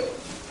or no?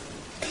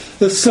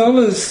 The soul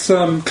is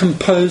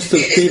composed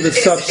of diva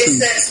substance.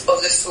 The essence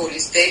of the soul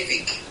is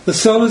Devic. The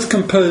soul is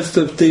composed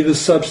of diva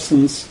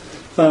substance.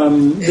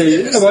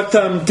 What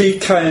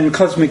DK and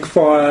Cosmic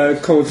Fire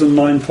calls the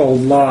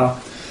ninefold law.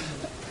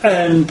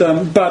 And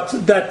but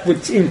that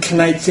which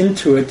incarnates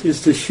into it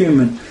is the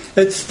human.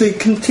 It's the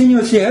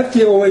continuous. You have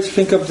to always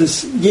think of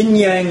this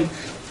yin-yang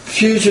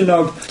fusion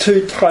of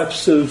two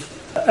types of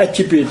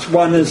attributes.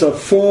 One is a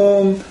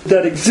form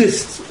that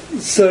exists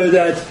so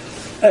that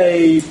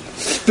a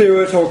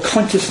spirit or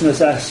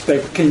consciousness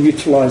aspect can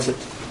utilize it.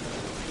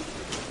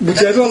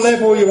 Whichever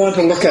level you want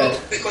to look at.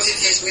 Because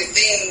it is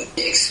within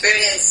the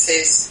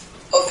experiences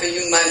of a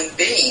human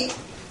being.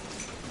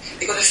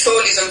 Because the soul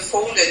is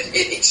unfolded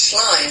in each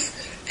life.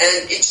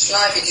 And each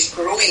life it is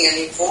growing and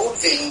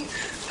evolving,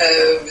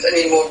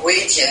 more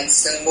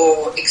radiance and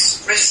more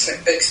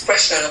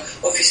expression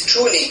of its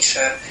true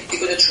nature.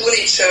 Because the true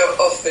nature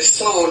of the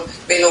soul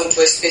belongs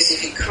to a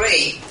specific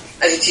ray,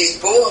 and it is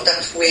born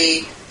that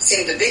way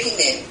since the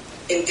beginning,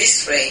 in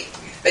this ray.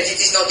 But it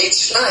is not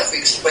each life we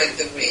express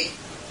the ray.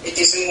 It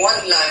is in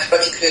one life,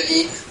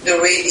 particularly, the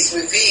ray is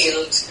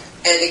revealed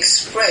and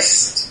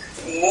expressed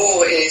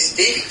more in its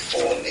Devic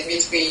form. It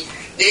means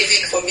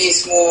Devic for me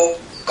is more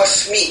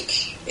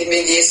cosmic. It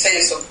means the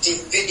essence of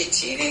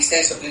divinity, the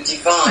essence of the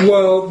divine.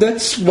 Well,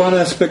 that's one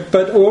aspect,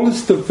 but all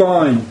is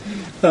divine.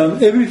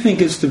 Everything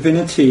is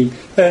divinity,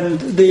 and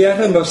the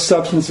atom of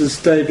substance is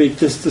Devic,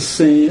 just the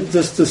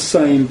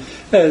same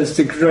as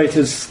the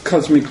greatest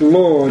cosmic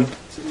Lord,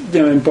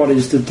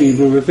 embodies the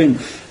diva within.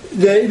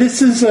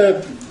 This is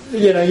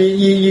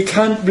you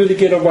can't really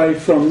get away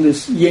from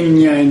this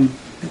yin-yang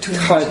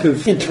type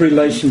of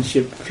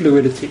interrelationship,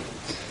 fluidity.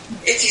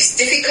 It is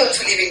difficult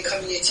to live in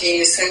community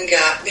in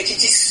Sangha, but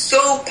it is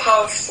so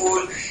powerful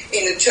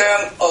in the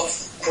term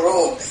of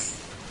growth.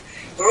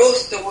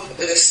 Growth,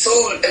 the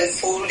soul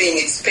unfolding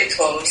its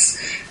petals.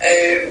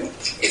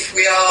 If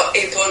we are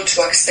able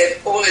to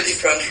accept all the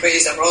different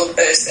rays around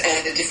us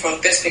and the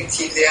different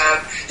perspectives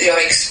they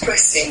are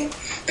expressing,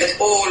 but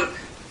all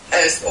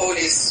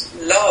is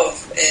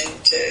love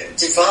and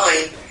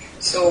divine.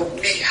 So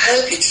we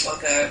help each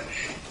other.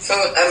 So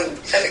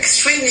I'm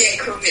extremely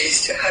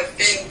encouraged to have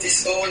been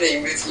this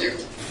morning with you.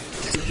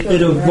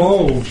 It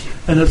evolves,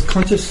 and as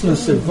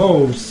consciousness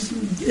evolves,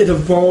 it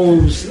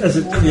evolves as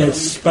it creates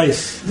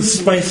space, the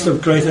space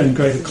of greater and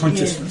greater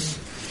consciousness.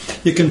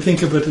 You can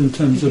think of it in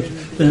terms of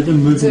the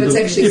movement of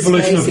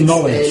evolution of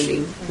knowledge.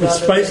 The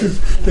space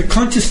is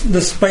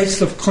the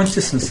space of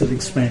consciousness that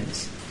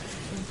expands.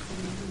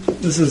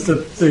 This is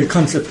the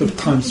concept of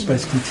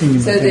time-space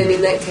continuum. So then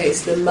in that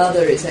case, the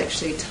mother is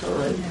actually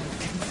time.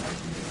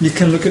 You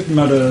can look at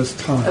mother as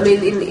time. I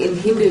mean, in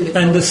Hindu mythology...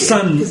 And the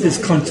sun is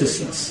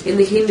consciousness. In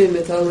the Hindu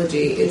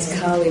mythology, it's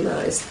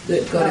Kali-Ma,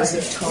 the goddess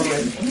of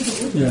time.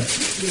 Yeah.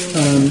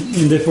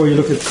 And therefore you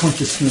look at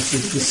consciousness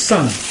as the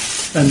sun,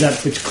 and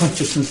that which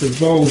consciousness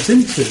evolves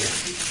into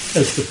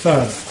as the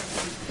father.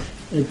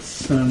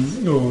 It's,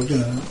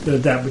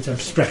 that which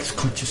abstracts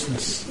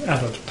consciousness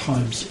out of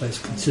time-space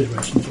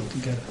considerations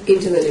altogether.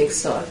 Into the next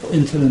cycle.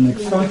 Into the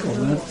next cycle,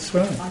 that's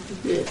right.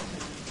 Yeah.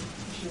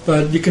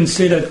 But you can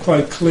see that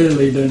quite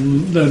clearly.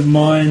 The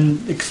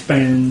mind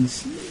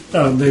expands,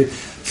 the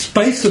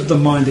space of the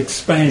mind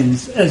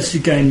expands as you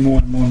gain more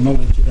and more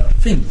knowledge about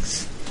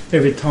things.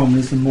 Every time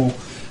there's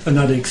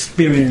another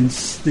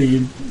experience,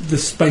 the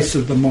space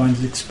of the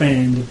mind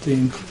expands to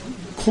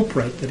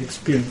incorporate that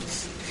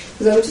experience.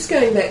 Because I was just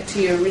going back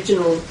to your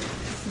original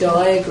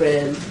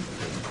diagram,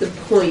 the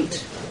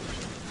point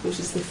which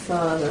is the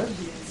father,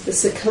 the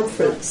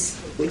circumference,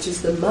 which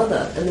is the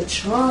mother, and the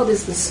child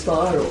is the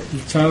spiral.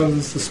 The child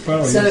is the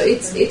spiral. So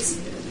yes.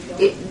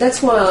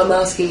 That's why I'm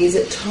asking, is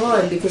it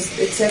time? Because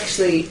it's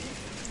actually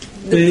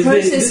the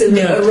process of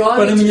arriving.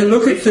 But I mean, you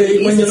look at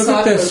when you look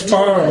at that cycle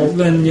spiral, time.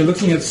 then you're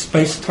looking at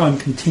space-time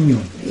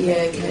continuum. Yeah,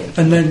 okay.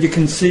 And then you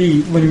can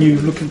see when you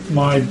look at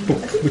my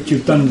book, which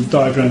you've done the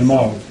diagram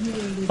of,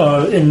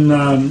 in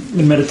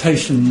the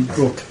meditation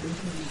book,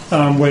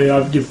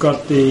 where you've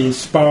got the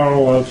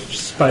spiral of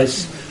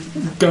space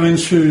going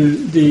through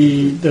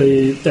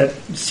that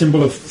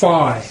symbol of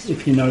phi,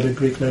 if you know the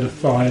Greek letter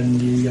phi,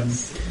 and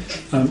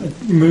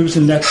it moves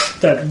in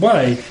that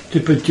way to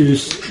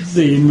produce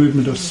the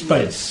movement of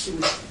space.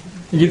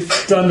 And you've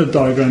done the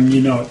diagram,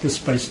 you know it, the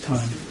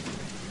space-time.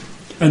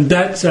 And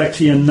that's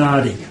actually a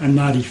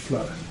nadi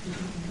flow.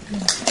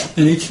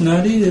 And each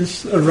nadi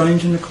is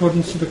arranged in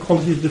accordance to the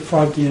quality of the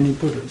 5 dhyani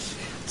Buddhas.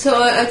 So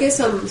I guess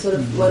I'm sort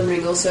of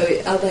wondering also,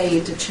 are they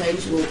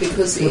interchangeable?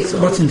 Because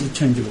what's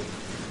interchangeable?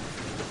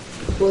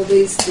 Well,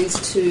 these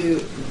two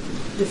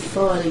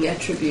defining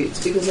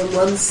attributes, because in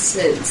one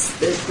sense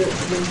the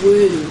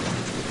womb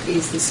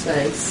is the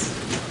space,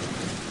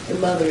 the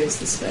mother is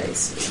the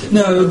space.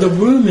 No, the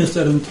womb is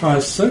that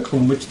entire circle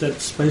in which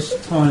that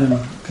space-time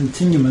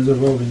continuum is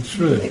evolving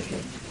through.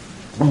 Okay.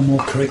 Or more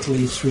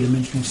correctly,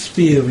 three-dimensional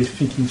sphere with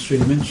thinking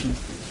three-dimensional.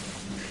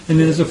 And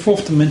there's a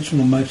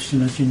fourth-dimensional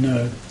motion, as you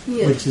know,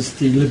 which is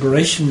the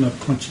liberation of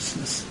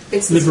consciousness.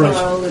 It's the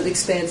spiral that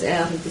expands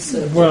out of the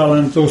circle. Well,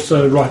 and it's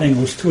also right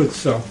angles to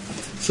itself.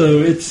 So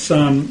it's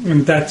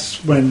and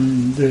that's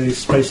when the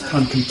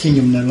space-time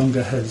continuum no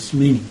longer has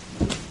meaning.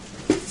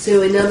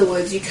 So in other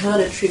words, you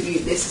can't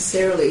attribute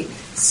necessarily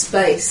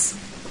space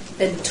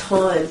and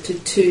time to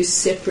two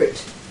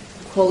separate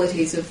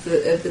qualities of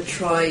the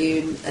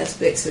triune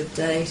aspects of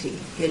deity,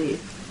 can you?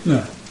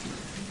 No.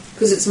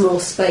 Because it's more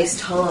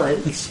space-time.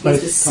 It's the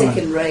space-time.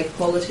 second-ray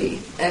quality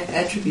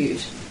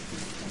attribute.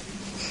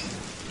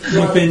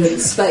 Rather than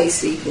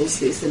space equals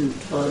this and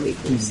time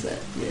equals that.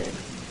 Yeah.